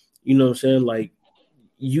 where, you know what I'm saying, like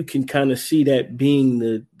you can kind of see that being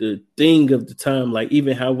the thing of the time. Like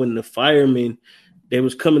even how when the firemen, they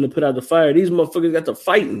was coming to put out the fire, these motherfuckers got to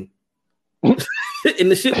fighting.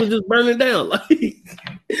 And the shit was just burning down. Like,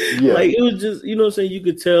 like it was just, you know what I'm saying? You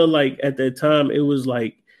could tell like at that time, it was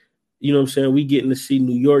like, you know what I'm saying, we getting to see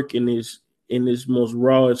New York in its most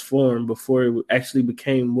rawest form before it actually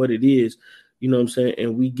became what it is, you know what I'm saying?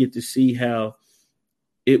 And we get to see how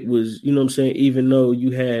it was, you know what I'm saying, even though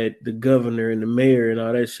you had the governor and the mayor and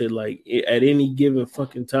all that shit, like at any given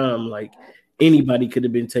fucking time, like anybody could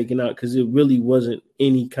have been taken out because it really wasn't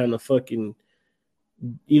any kind of fucking,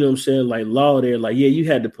 you know what I'm saying, like law there. Like, yeah, you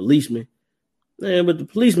had the policemen, man, but the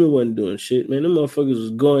policemen wasn't doing shit, man. Them motherfuckers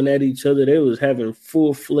was going at each other. They was having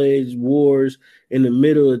full-fledged wars in the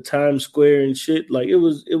middle of Times Square and shit. Like it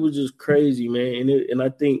was just crazy, man. And I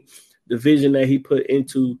think the vision that he put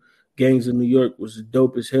into Gangs of New York was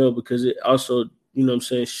dope as hell because it also, you know what I'm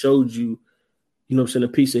saying, showed you you know what I'm saying, a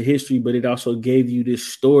piece of history, but it also gave you this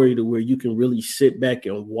story to where you can really sit back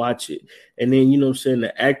and watch it. And then, you know what I'm saying,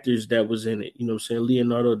 the actors that was in it, you know what I'm saying,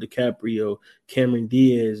 Leonardo DiCaprio, Cameron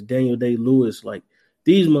Diaz, Daniel Day-Lewis, like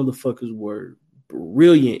these motherfuckers were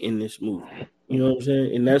brilliant in this movie. You know what I'm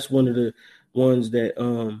saying? And that's one of the ones that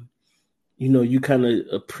you know, you kind of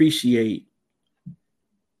appreciate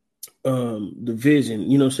the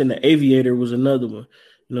vision. You know what I'm saying? The Aviator was another one.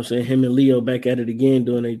 You know what I'm saying? Him and Leo back at it again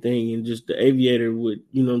doing their thing. And just the Aviator would,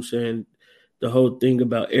 you know what I'm saying, the whole thing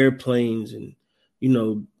about airplanes and, you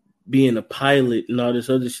know, being a pilot and all this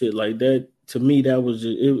other shit like that. To me, that was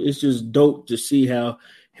it's just dope to see how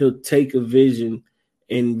he'll take a vision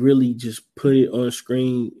and really just put it on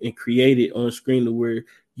screen and create it on screen to where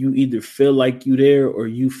you either feel like you there or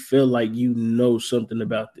you feel like you know something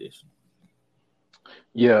about this.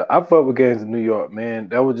 Yeah, I fuck with Gangs of New York, man.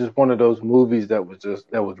 That was just one of those movies that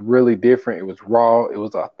was really different. It was raw, it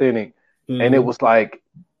was authentic, and it was like,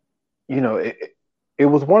 you know, it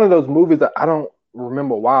was one of those movies that I don't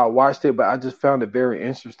remember why I watched it, but I just found it very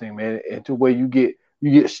interesting, man. And to where you get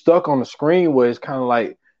stuck on the screen, where it's kind of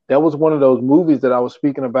like that was one of those movies that I was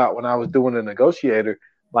speaking about when I was doing The Negotiator.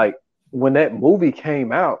 Like when that movie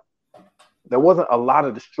came out, there wasn't a lot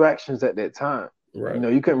of distractions at that time. Right. You know,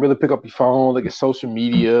 you couldn't really pick up your phone, look at social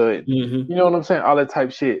media, and you know what I'm saying, all that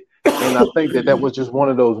type shit. And I think that was just one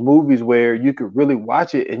of those movies where you could really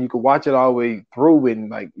watch it, and you could watch it all the way through, and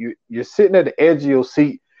like you're sitting at the edge of your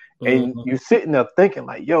seat, and you're sitting there thinking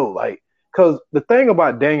like, yo, like, because the thing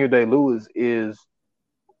about Daniel Day-Lewis is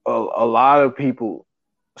a lot of people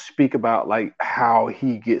speak about like how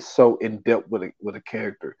he gets so in depth with a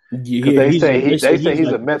character. Because they say he's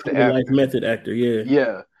like a method actor.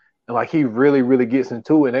 Yeah. And like he really, really gets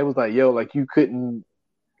into it. And they was like, yo, like you couldn't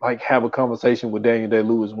like have a conversation with Daniel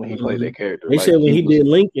Day-Lewis when he played that character. They like, said when he did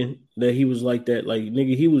Lincoln that he was like that. Like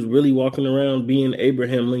nigga, he was really walking around being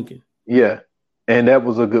Abraham Lincoln. Yeah. And that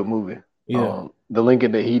was a good movie. Yeah. The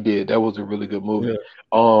Lincoln that he did, that was a really good movie.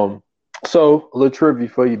 Yeah. So a little trivia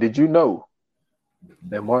for you. Did you know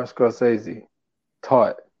that Martin Scorcese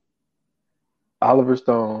taught Oliver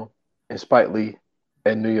Stone and Spike Lee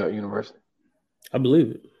at New York University? I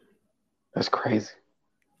believe it. That's crazy.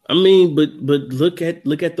 I mean, but look at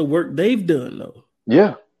the work they've done though.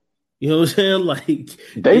 Yeah. You know what I'm saying? Like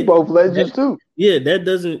they both legends too. Yeah, that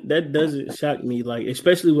doesn't shock me. Like,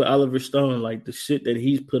 especially with Oliver Stone, like the shit that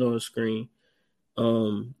he's put on screen.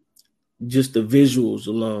 Just the visuals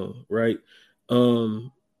alone, right?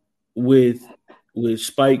 With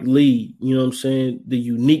Spike Lee, you know what I'm saying? The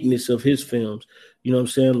uniqueness of his films, you know what I'm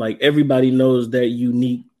saying? Like everybody knows that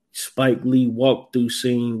unique Spike Lee walkthrough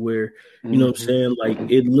scene where, you know what I'm saying? Like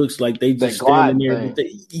it looks like they just standing there.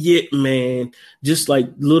 Yeah, man. Just like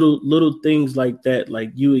little things like that,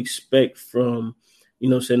 like you expect from, you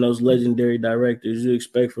know what I'm saying, those legendary directors, you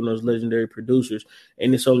expect from those legendary producers.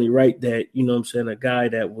 And it's only right that, you know what I'm saying, a guy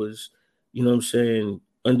that was, you know what I'm saying,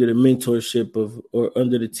 under the mentorship of or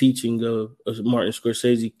under the teaching of Martin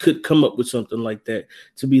Scorsese could come up with something like that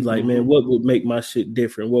to be like, man, what would make my shit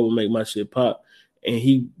different? What would make my shit pop? And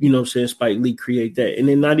he, you know what I'm saying, Spike Lee create that. And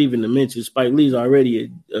then not even to mention, Spike Lee's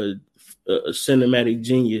already a cinematic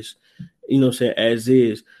genius, you know what I'm saying, as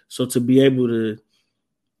is. So to be able to,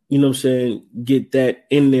 you know what I'm saying, get that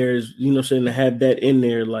in there, is, you know what I'm saying, to have that in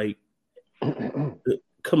there, like,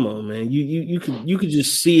 come on, man. You could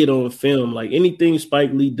just see it on film. Like anything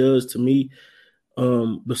Spike Lee does to me,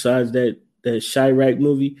 besides that Chirac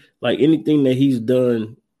movie, like anything that he's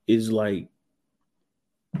done is like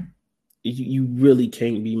you really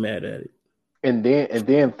can't be mad at it. And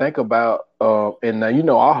then think about and now you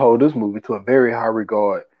know I hold this movie to a very high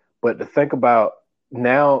regard, but to think about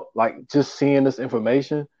now, like just seeing this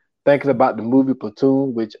information, thinking about the movie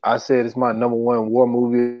Platoon, which I said is my number one war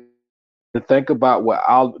movie. To think about what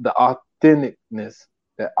the authenticness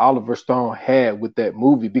that Oliver Stone had with that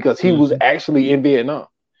movie, because he was actually in Vietnam.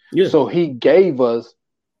 Yeah. So he gave us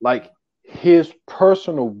like his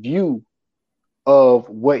personal view of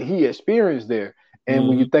what he experienced there. And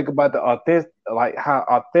when you think about the authentic, like how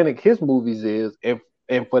authentic his movies is,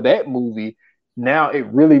 and for that movie, now it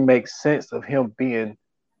really makes sense of him being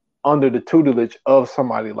under the tutelage of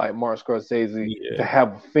somebody like Martin Scorsese to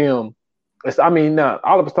have a film. Now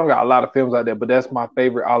Oliver Stone got a lot of films out there, but that's my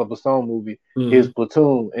favorite Oliver Stone movie is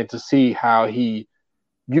Platoon, and to see how you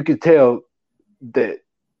could tell that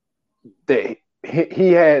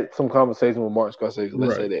he had some conversation with Martin Scorsese.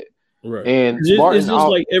 Let's say that, right? And it's just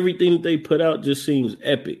like everything that they put out just seems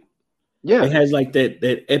epic. Yeah, it has like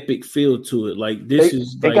that epic feel to it. Like they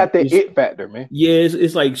got that it factor, man. Yeah,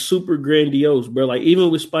 it's like super grandiose, bro. Like even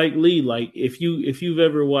with Spike Lee, like if you've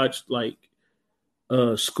ever watched like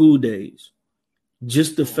School Days,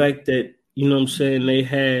 just the fact that, you know what I'm saying, they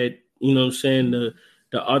had, you know what I'm saying, the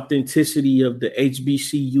authenticity of the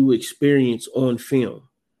HBCU experience on film.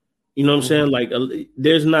 You know what I'm saying? Like,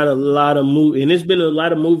 there's not a lot of movie, and there's been a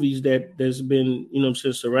lot of movies that's been, you know what I'm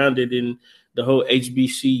saying, surrounded in the whole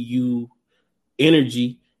HBCU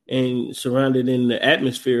energy and surrounded in the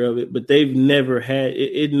atmosphere of it, but they've never had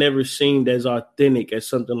it, it never seemed as authentic as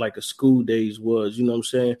something like a School Days was, you know what I'm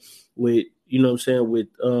saying? With, you know what I'm saying, with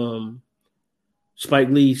Spike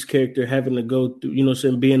Lee's character having to go through, you know what I'm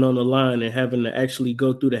saying, being on the line and having to actually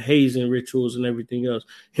go through the hazing rituals and everything else,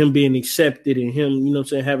 him being accepted and him, you know what I'm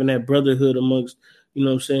saying, having that brotherhood amongst, you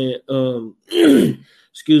know what I'm saying,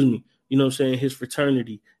 excuse me, you know what I'm saying, his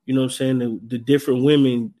fraternity, you know what I'm saying, the different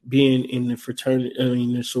women being in the fraternity,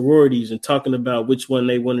 the sororities and talking about which one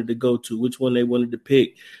they wanted to go to, which one they wanted to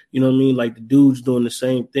pick, you know what I mean, like the dudes doing the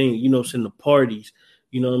same thing, you know what I'm saying, the parties,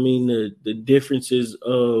 you know what I mean, the differences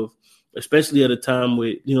of, especially at a time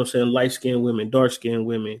with, you know what I'm saying, light-skinned women, dark-skinned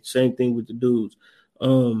women, same thing with the dudes. You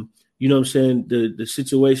know what I'm saying, the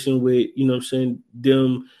situation with, you know what I'm saying,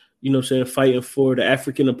 them, you know what I'm saying, fighting for the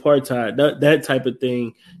African apartheid, that type of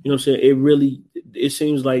thing, you know what I'm saying, it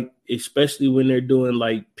seems like, especially when they're doing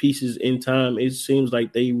like pieces in time, it seems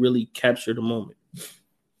like they really capture the moment.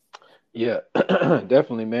 Yeah,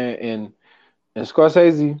 definitely, man. And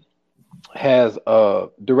Scorsese has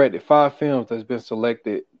directed 5 films that's been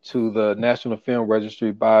selected to the National Film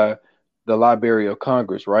Registry by the Library of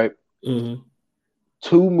Congress, right? Mm-hmm.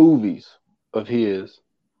 2 movies of his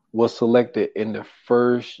was selected in the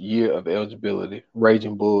first year of eligibility,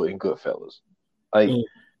 Raging Bull and Goodfellas. Like,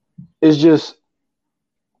 it's just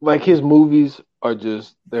like his movies are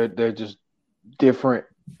just they're just different.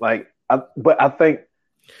 Like, but I think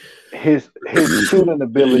his shooting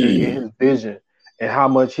ability and his vision and how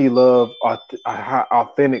much he loved how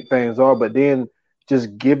authentic things are, but then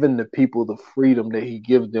just giving the people the freedom that he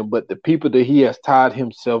gives them, but the people that he has tied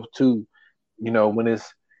himself to, you know, when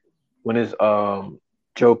it's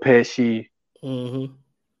Joe Pesci,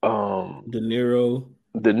 Mm-hmm. De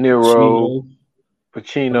De Niro,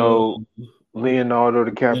 Pacino, um, Leonardo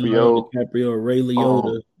DiCaprio, Ray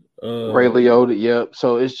Liotta, Ray Liotta. Yep.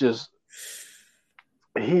 So it's just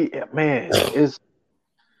is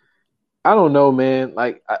I don't know, man.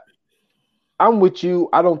 Like, I'm with you.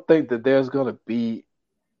 I don't think that there's gonna be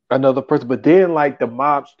another person. But then, like, the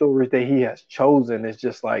mob stories that he has chosen is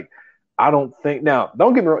just like, I don't think. Now,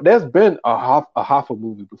 don't get me wrong. There's been a Hoffa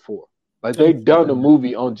movie before. Like, they've done a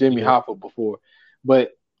movie on Jimmy Hoffa before.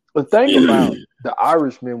 But the thing about The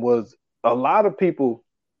Irishman was a lot of people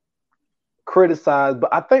criticized,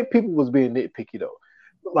 but I think people was being nitpicky though.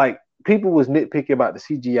 Like, people was nitpicky about the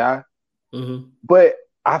CGI, but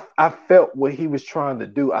I felt what he was trying to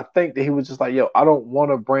do. I think that he was just like, yo, I don't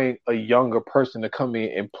want to bring a younger person to come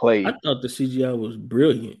in and play. I thought the CGI was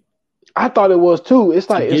brilliant. I thought it was too. It's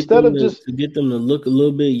like, instead of just to get them to look a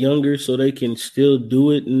little bit younger so they can still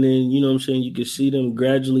do it, and then, you know what I'm saying, you can see them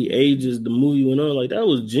gradually age as the movie went on. Like, that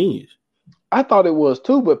was genius. I thought it was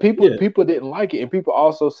too, but people didn't like it, and people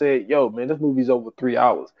also said, yo, man, this movie's over 3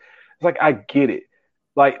 hours. It's like, I get it.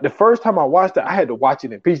 Like, the first time I watched it, I had to watch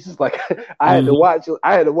it in pieces. Like, I had to watch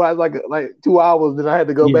like 2 hours, then I had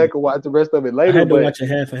to go back and watch the rest of it later. I had to watch it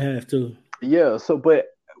half and half too. Yeah, so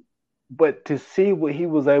but to see what he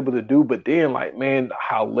was able to do, but then, like, man,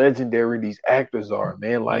 how legendary these actors are,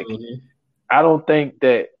 man. Like, I don't think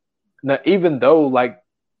that now, even though, like,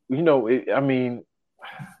 you know, I mean,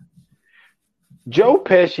 Joe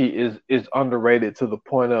Pesci is underrated to the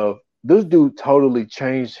point of this dude totally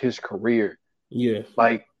changed his career. Yeah.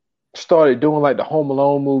 Like, started doing like the Home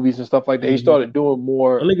Alone movies and stuff like that. He started doing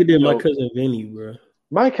more. I think he did My Cousin Vinny, bro.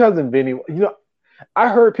 My Cousin Vinny, you know, I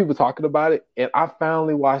heard people talking about it, and I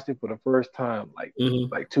finally watched it for the first time like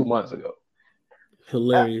 2 months ago.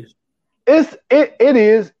 Hilarious. It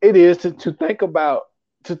is to think about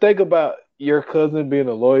your cousin being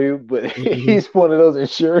a lawyer, but he's one of those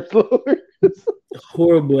insurance lawyers.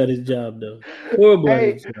 Horrible at his job, though. Horrible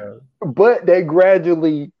at his job. But they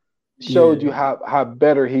gradually showed you how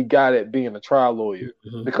better he got at being a trial lawyer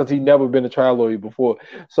because he'd never been a trial lawyer before.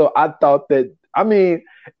 So I thought that, I mean,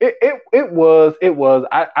 it was.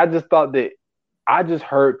 I just thought that, I just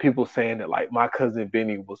heard people saying that, like, My Cousin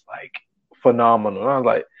Vinny was like phenomenal. And I was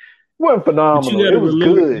like, it wasn't phenomenal. It was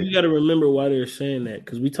good. You got to remember why they're saying that,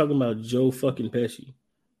 because we talking about Joe fucking Pesci.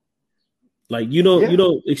 Like, you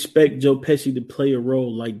don't expect Joe Pesci to play a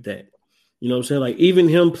role like that. You know what I'm saying? Like, even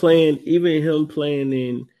him playing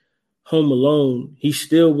in Home Alone, he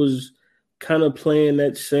still was kind of playing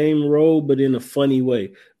that same role, but in a funny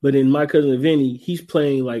way. But in My Cousin Vinny, he's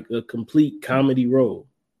playing like a complete comedy role.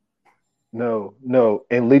 No.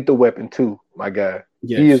 And Lethal Weapon 2, my guy.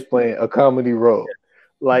 He is Yes. playing a comedy role.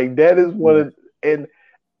 Like that is one of and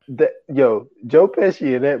Joe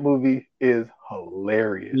Pesci in that movie is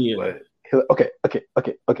hilarious. Yeah. But okay. Yo,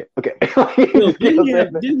 You know what I'm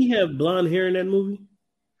saying? didn't he have blonde hair in that movie?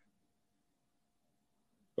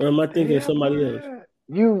 Or am I Did he thinking of have somebody blonde else? hair?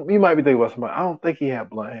 You might be thinking about somebody. I don't think he had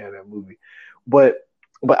blonde hair in that movie. But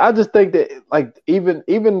I just think that like even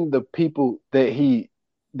the people that he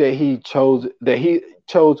chose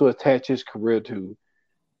to attach his career to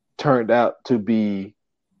turned out to be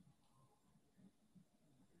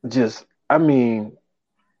just I mean,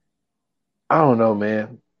 I don't know,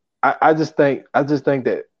 man. I just think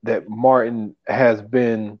that Martin has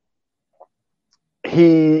been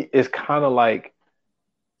he is kind of like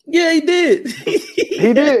Yeah, he did.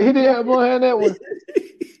 he did have blonde hair in that one.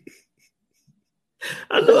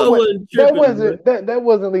 I know I wasn't tripping, bro. That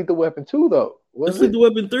wasn't Lethal Weapon 2 though, was That's it? the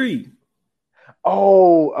Weapon 3.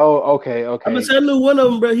 Okay. I knew one of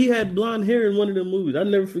them, bro. He had blonde hair in one of the movies. I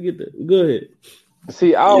never forget that. Go ahead.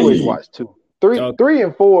 See, I always watch 2. 3 Okay. 3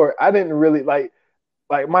 and 4, I didn't really like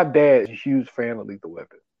my dad's a huge fan of Lethal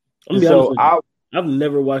Weapon. I'm gonna be honest with you. I've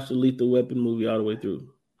never watched a Lethal Weapon movie all the way through.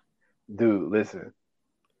 Dude, listen.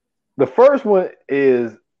 The first one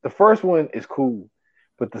is cool,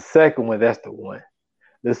 but the second one, that's the one.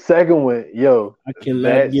 The second one, I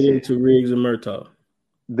cannot get into Riggs and Murtaugh.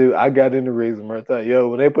 Dude, I got into Riggs and Murtaugh. Yo,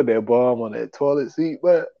 when they put that bomb on that toilet seat,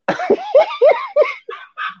 but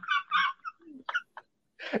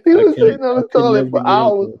he was sitting on the toilet for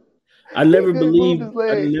hours. I never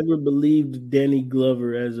believed Danny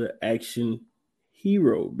Glover as an action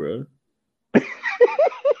hero, bro.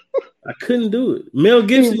 I couldn't do it. Mel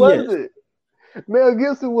Gibson, yes. Mel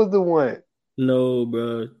Gibson was the one. No,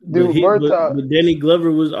 bro. Dude, but Danny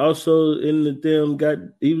Glover was also in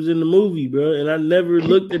he was in the movie, bro. And I never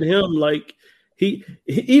looked at him like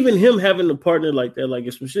even him having a partner like that, like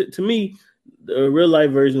it's some shit. To me, the real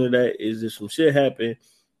life version of that is if some shit happened,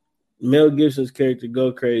 Mel Gibson's character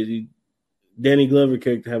go crazy, Danny Glover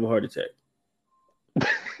character have a heart attack.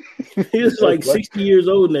 He was like 60 years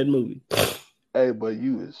old in that movie. Hey, but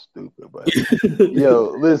you is stupid, but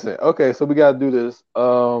yo, listen. Okay, so we gotta do this.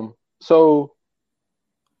 So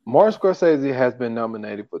Martin Scorcese has been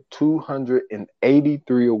nominated for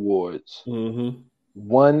 283 awards,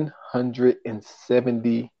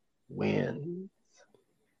 170 wins.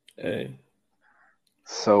 Hey,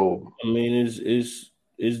 so I mean, it's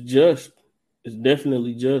just. It's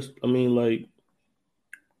definitely just. I mean, like,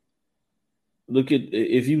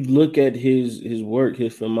 if you look at his work,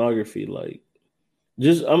 his filmography, like,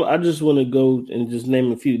 I just want to go and just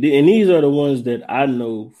name a few, and these are the ones that I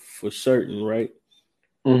know for certain, right?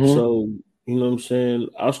 So you know what I'm saying.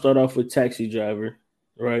 I'll start off with Taxi Driver,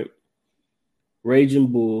 right?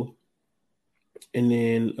 Raging Bull, and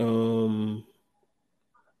then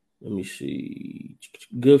let me see,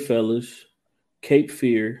 Goodfellas, Cape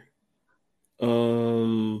Fear,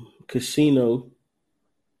 Casino,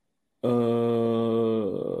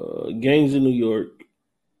 Gangs of New York,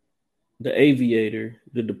 The Aviator,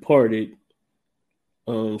 The Departed,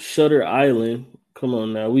 Shutter Island. Come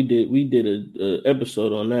on now, we did a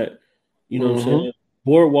episode on that. You know what I'm saying?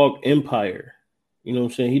 Boardwalk Empire. You know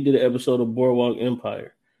what I'm saying? He did an episode of Boardwalk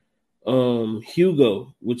Empire.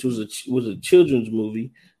 Hugo, which was a children's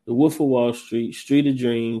movie. The Wolf of Wall Street, Street of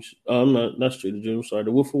Dreams. I'm not Street of Dreams. Sorry,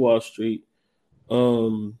 The Wolf of Wall Street.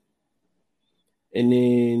 And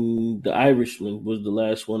then The Irishman was the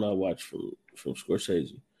last one I watched from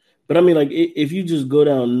Scorsese. But I mean, like, if you just go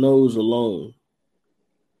down those alone,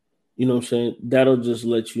 you know what I'm saying, that'll just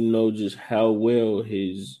let you know just how well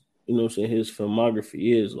his, you know what I'm saying, his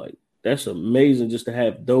filmography is. Like, that's amazing just to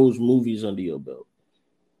have those movies under your belt.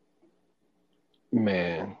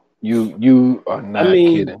 Man, you are not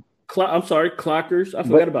kidding. I'm sorry, Clockers. I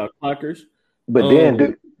forgot about Clockers. But then,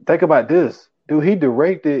 dude, think about this. Dude, he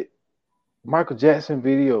directed Michael Jackson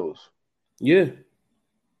videos. Yeah.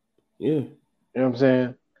 You know what I'm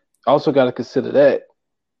saying? Also got to consider that.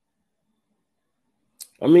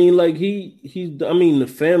 I mean, like the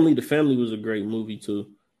family was a great movie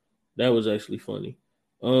too. That was actually funny.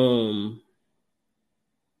 You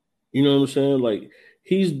know what I'm saying? Like,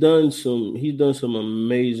 he's done some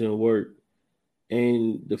amazing work.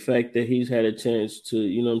 And the fact that he's had a chance to,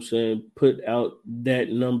 you know what I'm saying, put out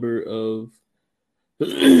that number of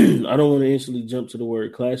I don't want to instantly jump to the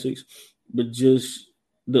word classics, but just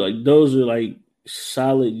those are like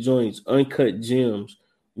solid joints, uncut gems.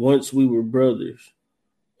 Once We Were Brothers.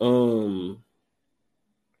 You know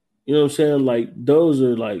what I'm saying? Like, those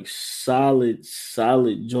are like solid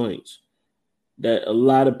joints that a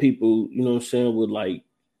lot of people, you know what I'm saying, would like,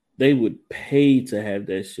 they would pay to have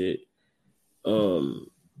that shit in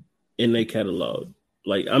their catalog.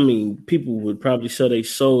 Like, I mean, people would probably sell their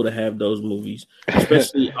soul to have those movies,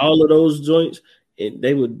 especially all of those joints. And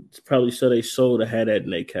they would probably sell their soul to have that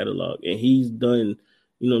in their catalog. And he's done,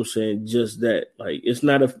 you know what I'm saying, just that. Like, it's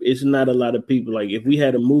not a lot of people. Like, if we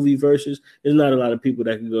had a movie versus, there's not a lot of people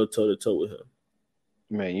that could go toe to toe with him.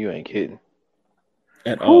 Man, you ain't kidding.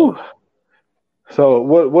 At all. So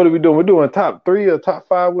what are we doing? We're doing top 3 or top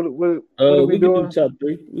 5? What are we doing? Do top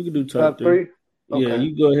 3. We can do top 3. Okay. Yeah,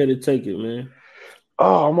 you go ahead and take it, man.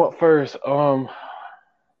 Oh, I'm up first. Well,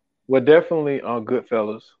 definitely on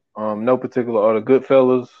Goodfellas. No particular order.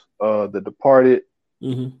 Goodfellas, The Departed.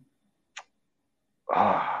 Mm-hmm.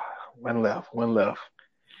 One left.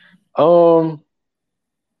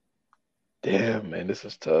 Damn, man, this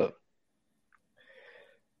is tough.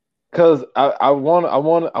 Cause I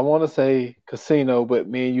want to say Casino, but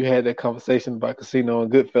me and you had that conversation about Casino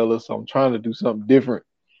and Goodfellas, so I'm trying to do something different.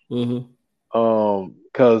 Mm-hmm.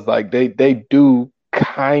 Cause like they do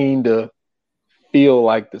kind of feel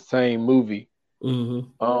like the same movie.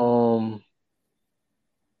 Mm-hmm.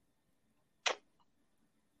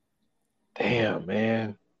 Damn,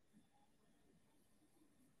 man.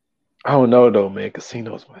 I don't know though, man.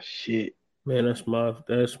 Casino's my shit. Man, that's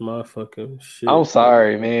my fucking shit. I'm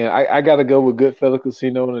sorry, man. I gotta go with Goodfellas,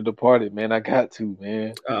 Casino, and The Departed, man. I got to,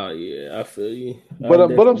 man. Oh yeah, I feel you. But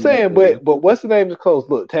I'm saying, but what's the name is closed?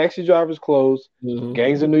 Look, Taxi Driver's closed. Mm-hmm.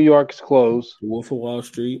 Gangs of New York is closed. Wolf of Wall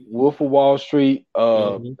Street.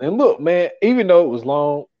 And look, man. Even though it was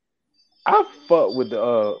long, I fuck with the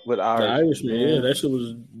Irishman. Yeah, that shit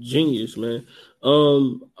was genius, man.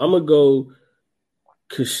 I'm gonna go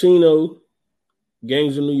Casino,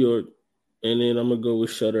 Gangs of New York, and then I'm gonna go with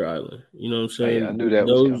Shutter Island. You know what I'm saying? Yeah, I knew that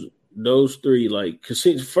was coming. Those 3, like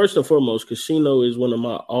Casino. First and foremost, Casino is one of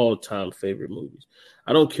my all-time favorite movies.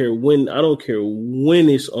 I don't care when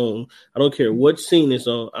it's on. I don't care what scene it's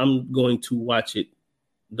on. I'm going to watch it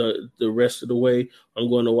the rest of the way. I'm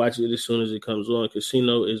going to watch it as soon as it comes on.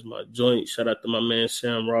 Casino is my joint. Shout out to my man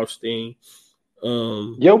Sam Rothstein.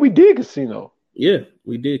 Yeah, we did Casino. Yeah,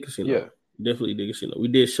 we did Casino. Yeah, definitely did Casino. We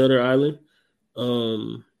did Shutter Island.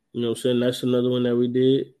 You know what I'm saying? That's another one that we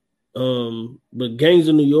did. But Gangs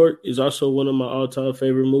of New York is also one of my all-time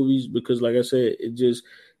favorite movies because, like I said, it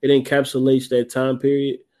encapsulates that time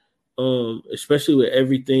period. Especially with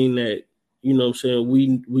everything that, you know what I'm saying,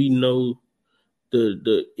 we know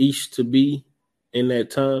the East to be in that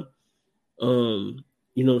time. You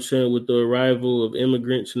know what I'm saying, with the arrival of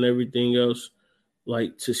immigrants and everything else,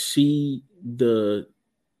 like to see the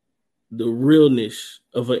realness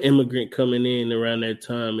of an immigrant coming in around that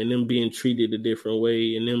time and them being treated a different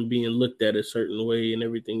way and them being looked at a certain way and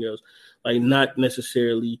everything else. Like not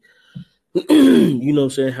necessarily, you know what I'm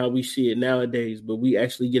saying, how we see it nowadays, but we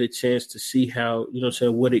actually get a chance to see how, you know what I'm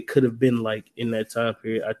saying, what it could have been like in that time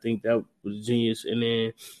period. I think that was genius. And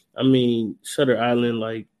then, I mean, Shutter Island,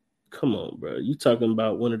 like, come on, bro. You talking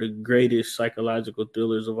about one of the greatest psychological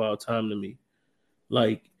thrillers of all time to me.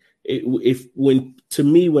 Like,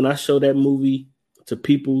 when I show that movie to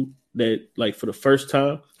people that like for the first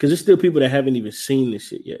time, because there's still people that haven't even seen this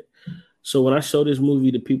shit yet. So when I show this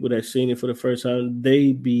movie to people that seen it for the first time,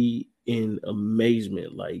 they be in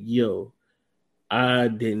amazement. Like, yo, I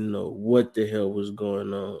didn't know what the hell was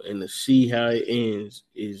going on, and to see how it ends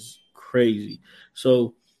is crazy.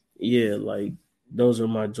 So yeah, like those are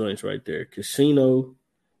my joints right there. Casino,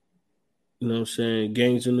 you know what I'm saying?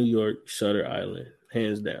 Gangs of New York, Shutter Island,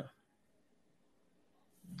 hands down.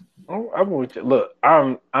 I'm with you. Look,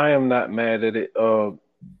 I am not mad at it.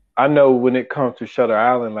 I know when it comes to Shutter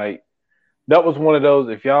Island, like that was one of those.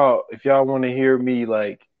 If y'all want to hear me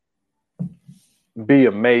like be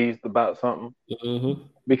amazed about something,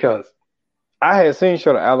 because I had seen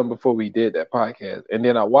Shutter Island before we did that podcast, and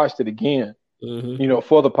then I watched it again, you know,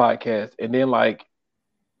 for the podcast, and then like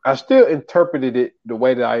I still interpreted it the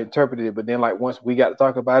way that I interpreted it, but then like once we got to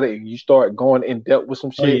talk about it and you start going in depth with some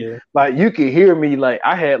shit, like you could hear me, like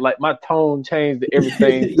I had like my tone changed to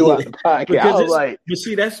everything throughout the podcast. Because I was like, you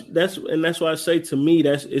see, that's why I say to me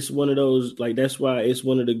it's one of those, like that's why it's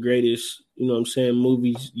one of the greatest, you know what I'm saying,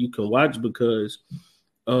 movies you can watch, because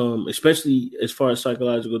especially as far as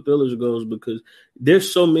psychological thrillers goes, because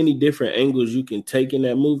there's so many different angles you can take in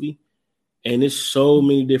that movie. And there's so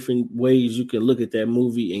many different ways you can look at that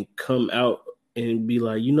movie and come out and be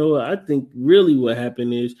like, you know what, I think really what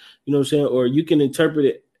happened is, you know what I'm saying? Or you can interpret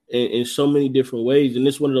it in so many different ways. And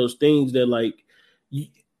it's one of those things that like,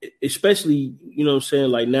 especially, you know what I'm saying?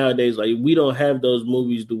 Like nowadays, like we don't have those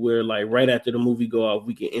movies to where like right after the movie go off,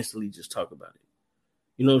 we can instantly just talk about it.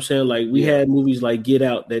 You know what I'm saying? Like we had movies like Get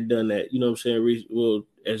Out that done that, you know what I'm saying? Well,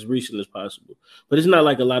 as recent as possible. But it's not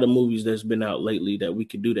like a lot of movies that's been out lately that we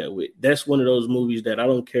could do that with. That's one of those movies that I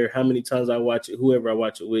don't care how many times I watch it, whoever I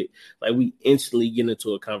watch it with, like we instantly get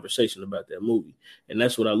into a conversation about that movie. And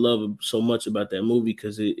that's what I love so much about that movie,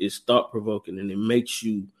 because it's thought-provoking and it makes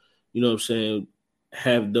you, you know what I'm saying,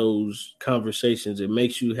 have those conversations. It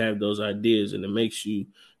makes you have those ideas, and it makes you,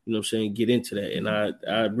 you know what I'm saying, get into that. And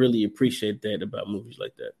I really appreciate that about movies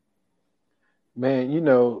like that. Man,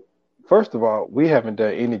 first of all, we haven't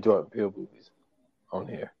done any Jordan Peele movies on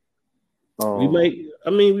here. We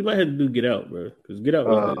might have to do Get Out, bro, because Get Out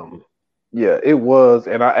was good. Yeah, it was.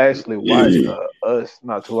 And I actually watched Us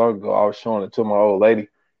not too long ago. I was showing it to my old lady.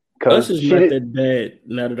 Us is not that bad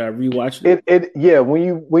now that I rewatched it.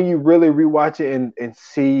 When you really rewatch it and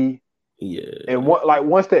see, and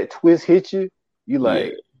once that twist hits you, you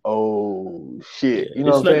like, oh shit, you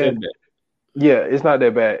know what I'm saying? Yeah, it's not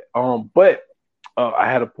that bad. But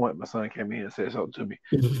I had a point. My son came in and said something to me.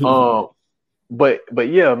 But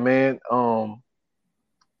yeah, man.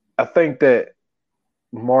 I think that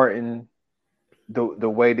Martin, the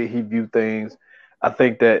way that he viewed things, I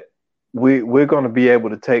think that we're going to be able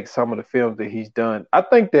to take some of the films that he's done. I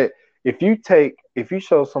think that if you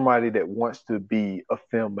show somebody that wants to be a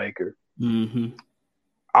filmmaker,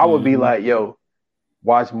 I would be like, yo,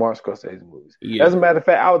 watch Martin Scorsese movies. Yeah. As a matter of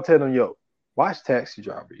fact, I would tell them, yo, watch Taxi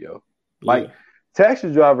Driver, yo. Like,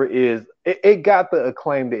 Taxi Driver it got the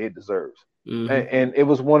acclaim that it deserves. And it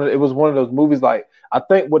was one of those movies. Like, I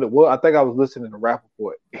think what it was, I think I was listening to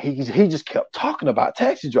Rappaport. He just kept talking about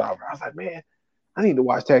Taxi Driver. I was like, man, I need to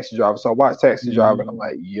watch Taxi Driver. So I watched Taxi Driver, and I'm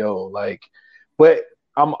like, yo, like, but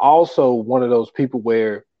I'm also one of those people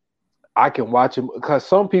where I can watch him, because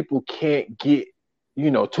some people can't get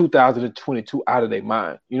 2022 out of their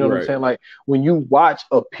mind. You know what I'm saying? Like, when you watch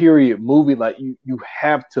a period movie, like you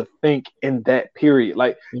have to think in that period.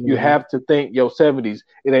 Like, you have to think, 70s,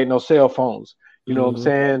 it ain't no cell phones. You know what I'm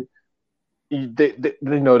saying? They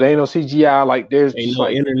ain't no CGI. Like, there's ain't no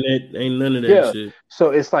internet, ain't none of that shit. So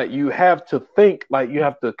it's like you have to think, like, you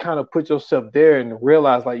have to kind of put yourself there and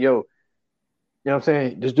realize, like, yo, you know what I'm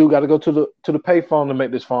saying? This dude got to go to the payphone to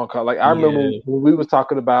make this phone call. Like, I remember when we was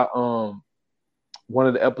talking about one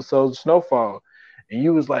of the episodes of Snowfall, and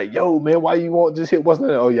you was like, yo, man, why you won't just hit what's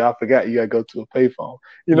that? Oh, yeah, I forgot you got to go to a payphone.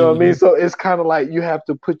 You know what I mean? So it's kind of like you have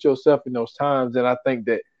to put yourself in those times. And I think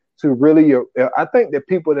that I think that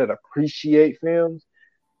people that appreciate films,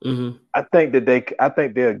 I think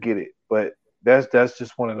they'll get it. But that's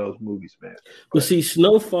just one of those movies, man. But see,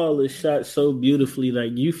 Snowfall is shot so beautifully,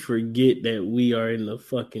 like, you forget that we are in the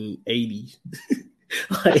fucking 80s.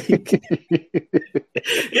 Like,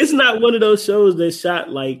 it's not one of those shows that shot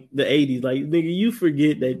like the 80s. Like, nigga, you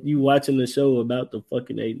forget that you watching the show about the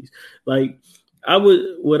fucking 80s. Like,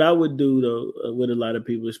 what I would do though with a lot of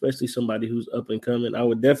people, especially somebody who's up and coming, I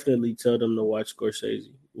would definitely tell them to watch Scorsese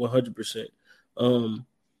 100%.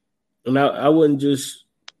 And I wouldn't just,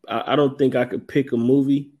 I don't think I could pick a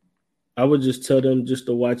movie. I would just tell them just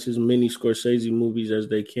to watch as many Scorsese movies as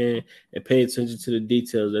they can and pay attention to the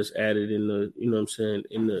details that's added in the, you know what I'm saying,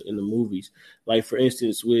 in the movies. Like, for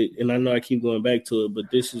instance, and I know I keep going back to it,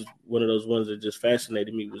 but this is one of those ones that just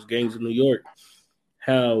fascinated me, was Gangs of New York.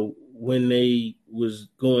 How when they was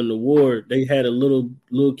going to war, they had a little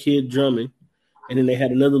kid drumming, and then they had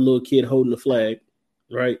another little kid holding the flag,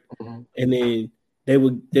 right? And then they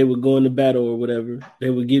would go into battle or whatever. They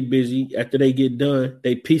would get busy. After they get done,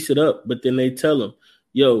 they piece it up, but then they tell them,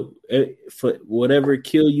 yo, for whatever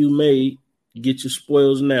kill you made, get your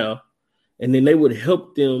spoils now. And then they would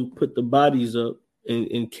help them put the bodies up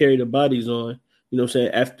and carry the bodies on, you know what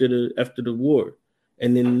I'm saying, after the war.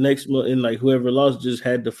 And then the next month, and like whoever lost just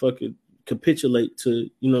had to fucking capitulate to,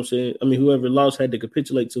 you know what I'm saying? I mean, whoever lost had to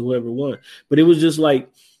capitulate to whoever won. But it was just like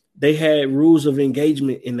they had rules of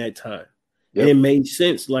engagement in that time. Yep. And it made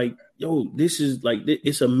sense. Like, yo, this is like,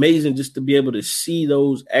 it's amazing just to be able to see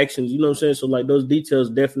those actions. You know what I'm saying? So like those details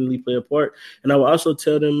definitely play a part. And I would also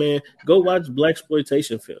tell them, man, go watch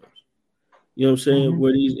blaxploitation films. You know what I'm saying?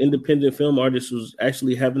 Where these independent film artists was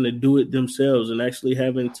actually having to do it themselves and actually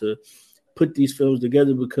having to put these films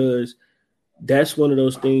together, because that's one of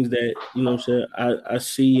those things that, you know what I'm saying, I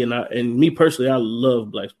see, and me personally, I love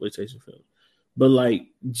blaxploitation films. But like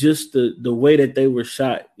just the way that they were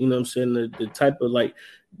shot, you know what I'm saying, the type of like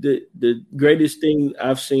the greatest thing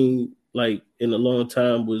I've seen like in a long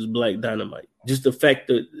time was Black Dynamite. Just the fact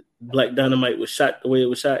that Black Dynamite was shot the way it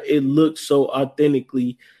was shot, it looked so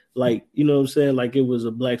authentically like, you know what I'm saying, like it was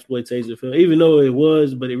a blaxploitation film, even though it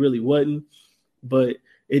was, but it really wasn't. But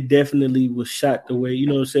it definitely was shot the way, you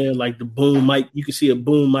know what I'm saying, like the boom mic, you can see a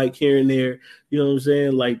boom mic here and there, you know what I'm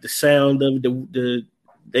saying, like the sound of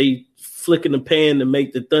they flicking the pan to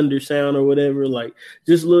make the thunder sound or whatever, like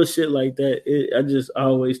just little shit like that. I just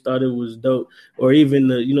always thought it was dope. Or even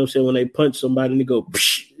the, you know what I'm saying, when they punch somebody and they go,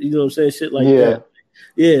 psh, you know what I'm saying, shit like that.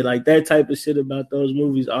 Yeah, like that type of shit about those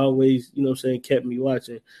movies always, you know what I'm saying, kept me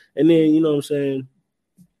watching. And then, you know what I'm saying,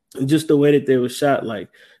 just the way that they were shot, like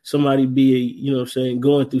somebody be, you know what I'm saying,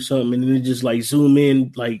 going through something and then it just like zoom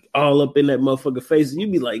in like all up in that motherfucker face and you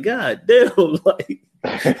be like, God damn, like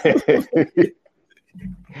that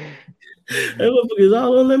motherfucker is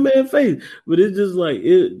all on that man's face. But it's just like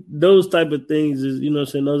those type of things is, you know what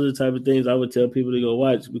I'm saying, those are the type of things I would tell people to go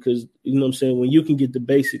watch because, you know what I'm saying, when you can get the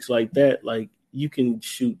basics like that, like you can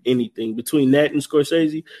shoot anything. Between that and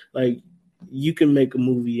Scorcese, like you can make a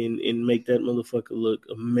movie and make that motherfucker look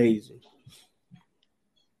amazing.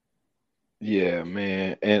 Yeah,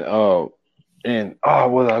 man. And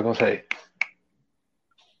what was I gonna say?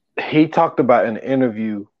 He talked about in an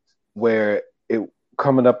interview where it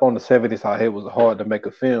coming up on the 70s how it was hard to make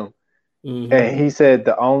a film. Mm-hmm. And he said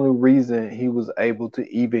the only reason he was able to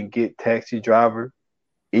even get Taxi Driver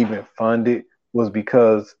even funded was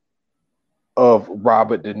because of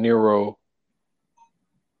Robert De Niro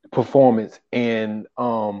performance in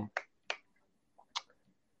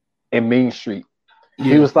Mean Street. Yeah.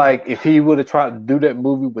 He was like, if he would have tried to do that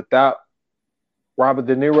movie without Robert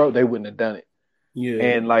De Niro, they wouldn't have done it. Yeah.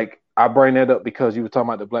 And like I bring that up because you were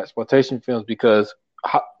talking about the blaxploitation films because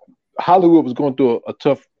Hollywood was going through a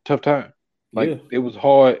tough time. Like it was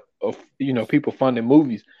hard of, you know, people funding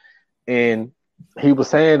movies. And he was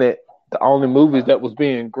saying that the only movies that was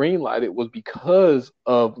being greenlighted was because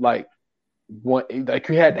of like one, like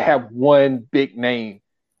you had to have one big name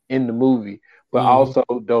in the movie, but also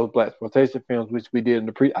those blaxploitation films, which we did in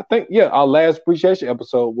the our last appreciation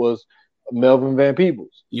episode was Melvin Van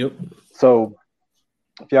Peebles. Yep. So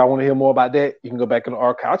if y'all want to hear more about that, you can go back in the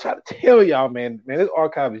archive. I try to tell y'all, man, this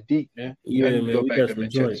archive is deep, man. Yeah, man, we got some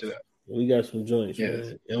joints. We got some joints,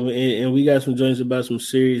 man. And we got some joints about some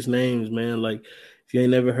serious names, man. Like if you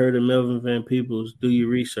ain't never heard of Melvin Van Peebles, do your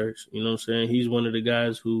research. You know what I'm saying? He's one of the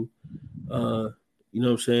guys who you know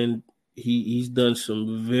what I'm saying, he's done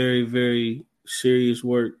some very, very serious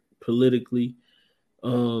work politically.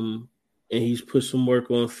 And he's put some work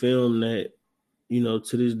on film that, you know,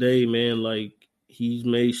 to this day, man, like he's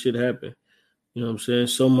made shit happen. You know what I'm saying?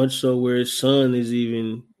 So much so where his son is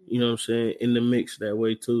even, you know what I'm saying, in the mix that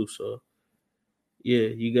way too. So yeah,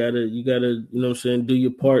 you gotta, you know what I'm saying, do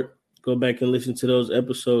your part. Go back and listen to those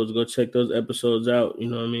episodes. Go check those episodes out. You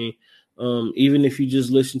know what I mean? Even if you just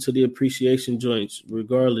listen to the appreciation joints,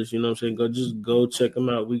 regardless, you know what I'm saying, go check them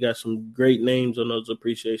out. We got some great names on those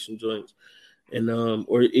appreciation joints. And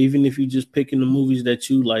or even if you just picking the movies that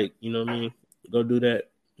you like, you know what I mean, go do that,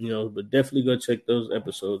 you know, but definitely go check those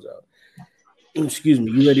episodes out. Excuse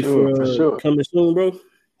me, you ready for coming soon, bro?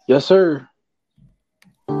 Yes, sir.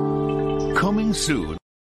 Coming soon.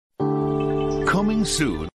 Coming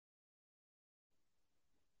soon.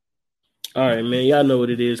 All right, man. Y'all know what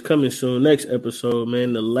it is. Coming soon. Next episode,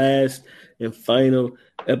 man. The last and final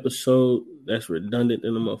episode. That's redundant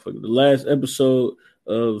in the motherfucker. The last episode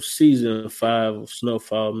of season 5 of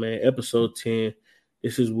Snowfall, man. Episode 10.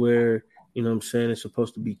 This is where, you know what I'm saying, it's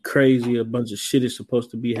supposed to be crazy. A bunch of shit is supposed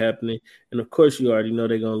to be happening. And of course, you already know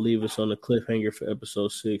they're going to leave us on a cliffhanger for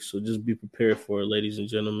episode 6. So just be prepared for it, ladies and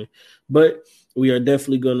gentlemen. But we are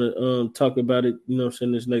definitely going to talk about it, you know what I'm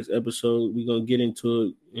saying, this next episode. We're going to get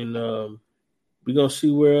into it and we're going to see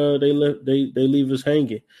where they leave us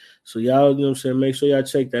hanging. So y'all, you know what I'm saying, make sure y'all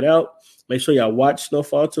check that out. Make sure y'all watch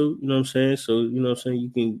Snowfall too, you know what I'm saying? So, you know what I'm saying, you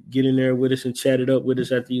can get in there with us and chat it up with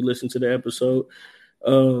us after you listen to the episode.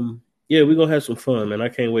 Yeah, we're going to have some fun, man. I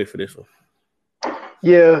can't wait for this one.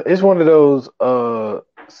 Yeah, it's one of those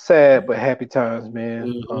sad but happy times,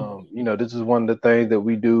 man. Mm-hmm. You know, this is one of the things that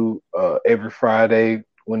we do every Friday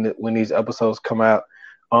when these episodes come out.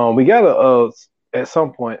 We got to, at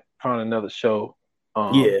some point, find another show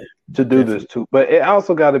to do definitely. This too. But it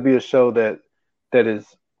also got to be a show that is,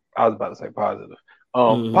 I was about to say positive,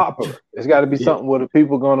 popular. It's got to be something where the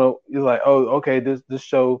people you're like, oh, okay, this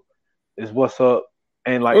show is what's up.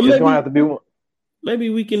 And like, it's gonna have to be one. Maybe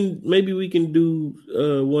we can do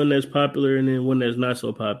one that's popular and then one that's not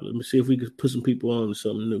so popular. Let's see if we could put some people on to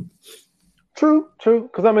something new. True.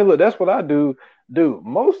 Because I mean, look, that's what I do. Dude,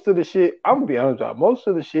 most of the shit, I'm gonna be honest with you, most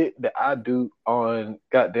of the shit that I do on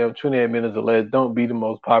goddamn 28 minutes or less don't be the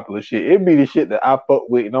most popular shit. It be the shit that I fuck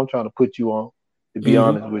with and I'm trying to put you on, to be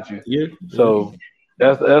honest with you. Yeah. So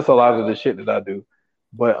that's a lot of the shit that I do.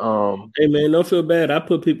 But hey man, don't feel bad. I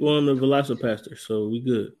put people on the Velocipaster, so we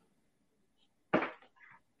good.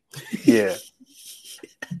 Yeah.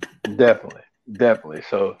 Definitely.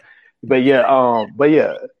 So But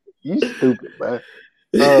yeah, you stupid, man.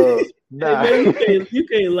 Nah. Hey, man, you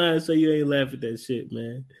can't lie so you ain't laugh at that shit,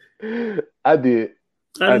 man. I did.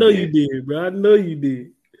 I know you did, bro. I know you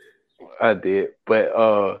did. I did.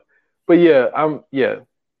 But yeah,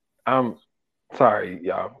 I'm sorry,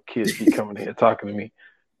 y'all. Kids keep coming here talking to me.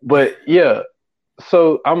 But yeah,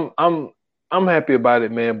 so I'm happy about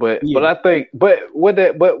it, man. But I think what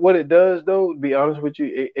it does though, to be honest with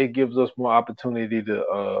you, it gives us more opportunity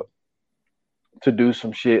to do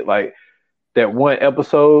some shit like that one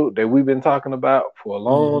episode that we've been talking about for a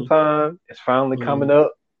long time. It's finally coming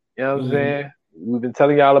up. You know what I'm saying? We've been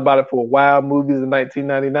telling y'all about it for a while. Movies in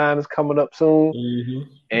 1999 is coming up soon.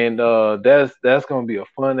 And that's gonna be a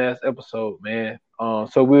fun ass episode, man.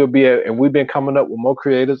 So we've been coming up with more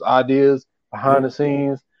creative ideas behind the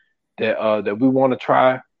scenes that we want to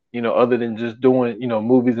try, other than just doing,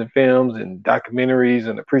 movies and films and documentaries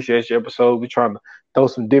and appreciation episodes. We're trying to throw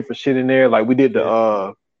some different shit in there. Like we did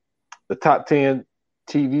the top 10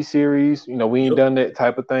 TV series. We ain't done that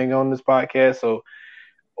type of thing on this podcast. So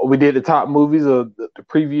we did the top movies of the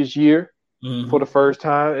previous year for the first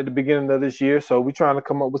time at the beginning of this year. So we're trying to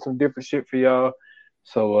come up with some different shit for y'all.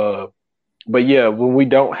 So, but yeah, when we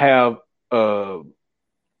don't have a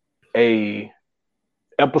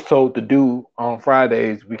episode to do on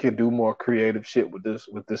Fridays, we can do more creative shit with this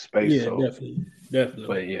space. Yeah, so,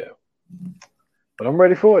 definitely. But I'm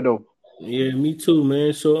ready for it though. Yeah, me too,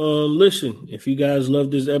 man. So listen, if you guys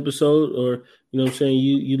loved this episode, or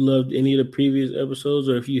you loved any of the previous episodes,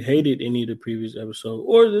 or if you hated any of the previous episode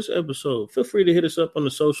or this episode, feel free to hit us up on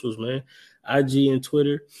the socials, man. IG and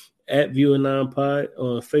Twitter at View9Pod,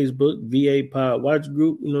 on Facebook, VA Pod Watch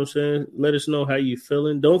Group. Let us know how you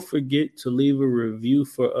feeling. Don't forget to leave a review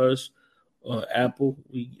for us on Apple.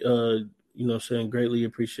 We greatly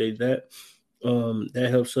appreciate that. That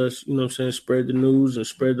helps us, spread the news and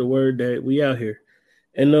spread the word that we out here.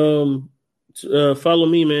 And follow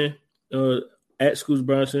me, man, at Scoots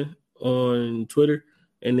Bronson on Twitter.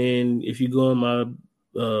 And then if you go on my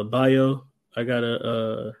bio, I got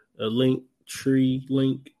a link tree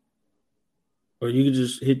link, or you can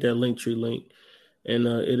just hit that link tree link, and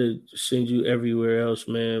it'll send you everywhere else,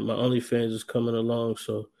 man. My OnlyFans is coming along,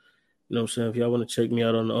 so if y'all want to check me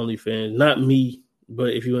out on the OnlyFans, not me,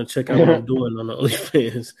 but if you want to check out what I'm doing on the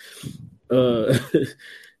OnlyFans, go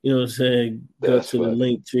to the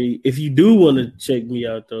link tree. If you do want to check me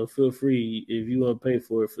out, though, feel free. If you want to pay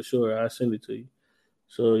for it, for sure, I'll send it to you.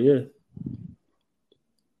 So, yeah.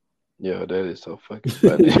 Yeah, that is so fucking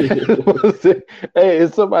funny. Hey,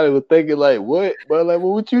 if somebody was thinking like, what? But like,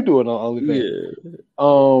 well, what you doing on OnlyFans? Yeah.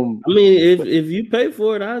 I mean, if you pay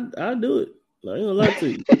for it, I'll do it. I ain't gonna lie to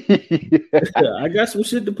you. I got some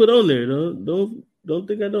shit to put on there. Don't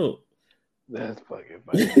think I don't. That's fucking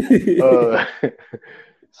funny.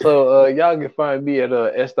 So y'all can find me at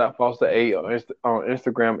s.foster8 on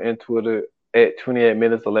Instagram and Twitter, at 28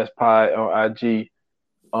 minutes or less pod on IG.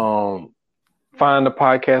 Find the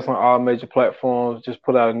podcast on all major platforms. Just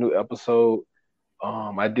put out a new episode.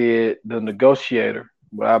 I did The Negotiator,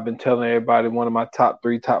 but I've been telling everybody one of my top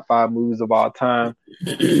 3, top 5 movies of all time.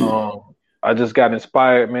 I just got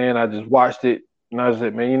inspired, man. I just watched it, and I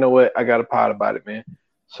said, man, you know what? I got a pod about it, man.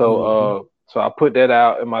 So so I put that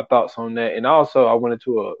out and my thoughts on that. And also I went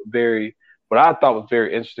into what I thought was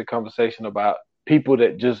very interesting conversation about people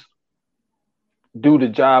that just do the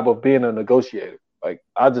job of being a negotiator. Like,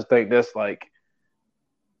 I just think that's like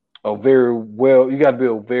you got to be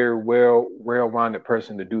a very well-rounded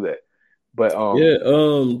person to do that. But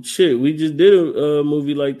we just did a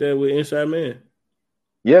movie like that with Inside Man.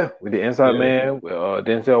 Yeah, we did Inside Man with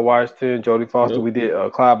Denzel Washington, Jodie Foster. Yep. We did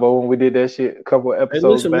Clive Owen. We did that shit a couple of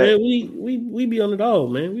episodes back. Man, we be on it all,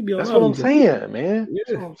 man. We be on. That's what I'm saying, man. Yeah.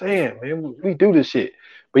 That's what I'm saying, man. We do this shit.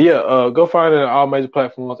 But yeah, go find it on all major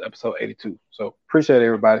platforms. Episode 82. So appreciate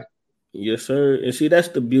everybody. Yes, sir. And see, that's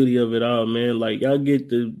the beauty of it all, man. Like, y'all get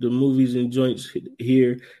the movies and joints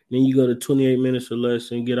here, then you go to 28 minutes or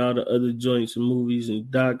less and get all the other joints and movies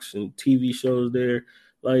and docs and TV shows there.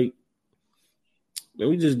 Like, man,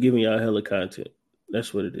 we just giving y'all hella content.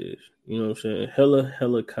 That's what it is. You know what I'm saying?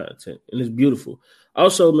 Hella content. And it's beautiful.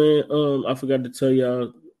 Also, man, I forgot to tell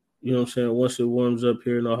y'all, you know what I'm saying, once it warms up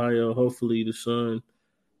here in Ohio, hopefully the sun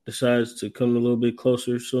decides to come a little bit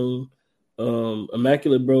closer soon.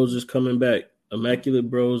 Immaculate Bros is coming back. Immaculate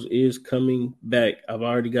Bros is coming back. I've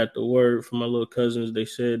already got the word from my little cousins. They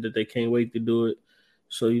said that they can't wait to do it.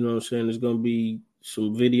 So, you know what I'm saying, there's going to be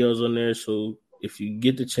some videos on there. So if you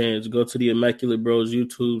get the chance, go to the Immaculate Bros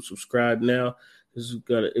YouTube, subscribe now.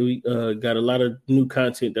 We got a lot of new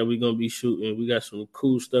content that we're going to be shooting. We got some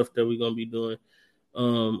cool stuff that we're going to be doing.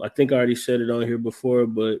 I think I already said it on here before,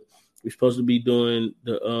 but we're supposed to be doing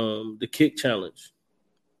the kick challenge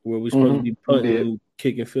where we're supposed to be punting and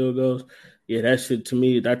kicking field goals. Yeah, that shit to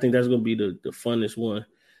me, I think that's gonna be the funnest one.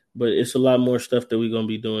 But it's a lot more stuff that we're gonna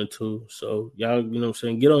be doing too. So y'all, you know what I'm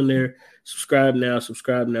saying, get on there, subscribe now.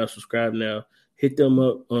 Hit them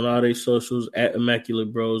up on all their socials at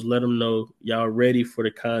Immaculate Bros. Let them know y'all ready for the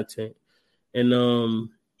content. And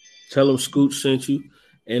tell them Scoot sent you.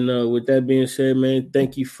 And with that being said, man,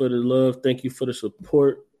 thank you for the love. Thank you for the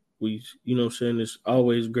support. We, you know what I'm saying, it's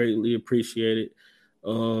always greatly appreciated.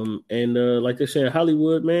 And like I said,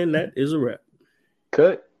 Hollywood, man, that is a wrap.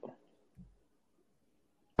 Cut.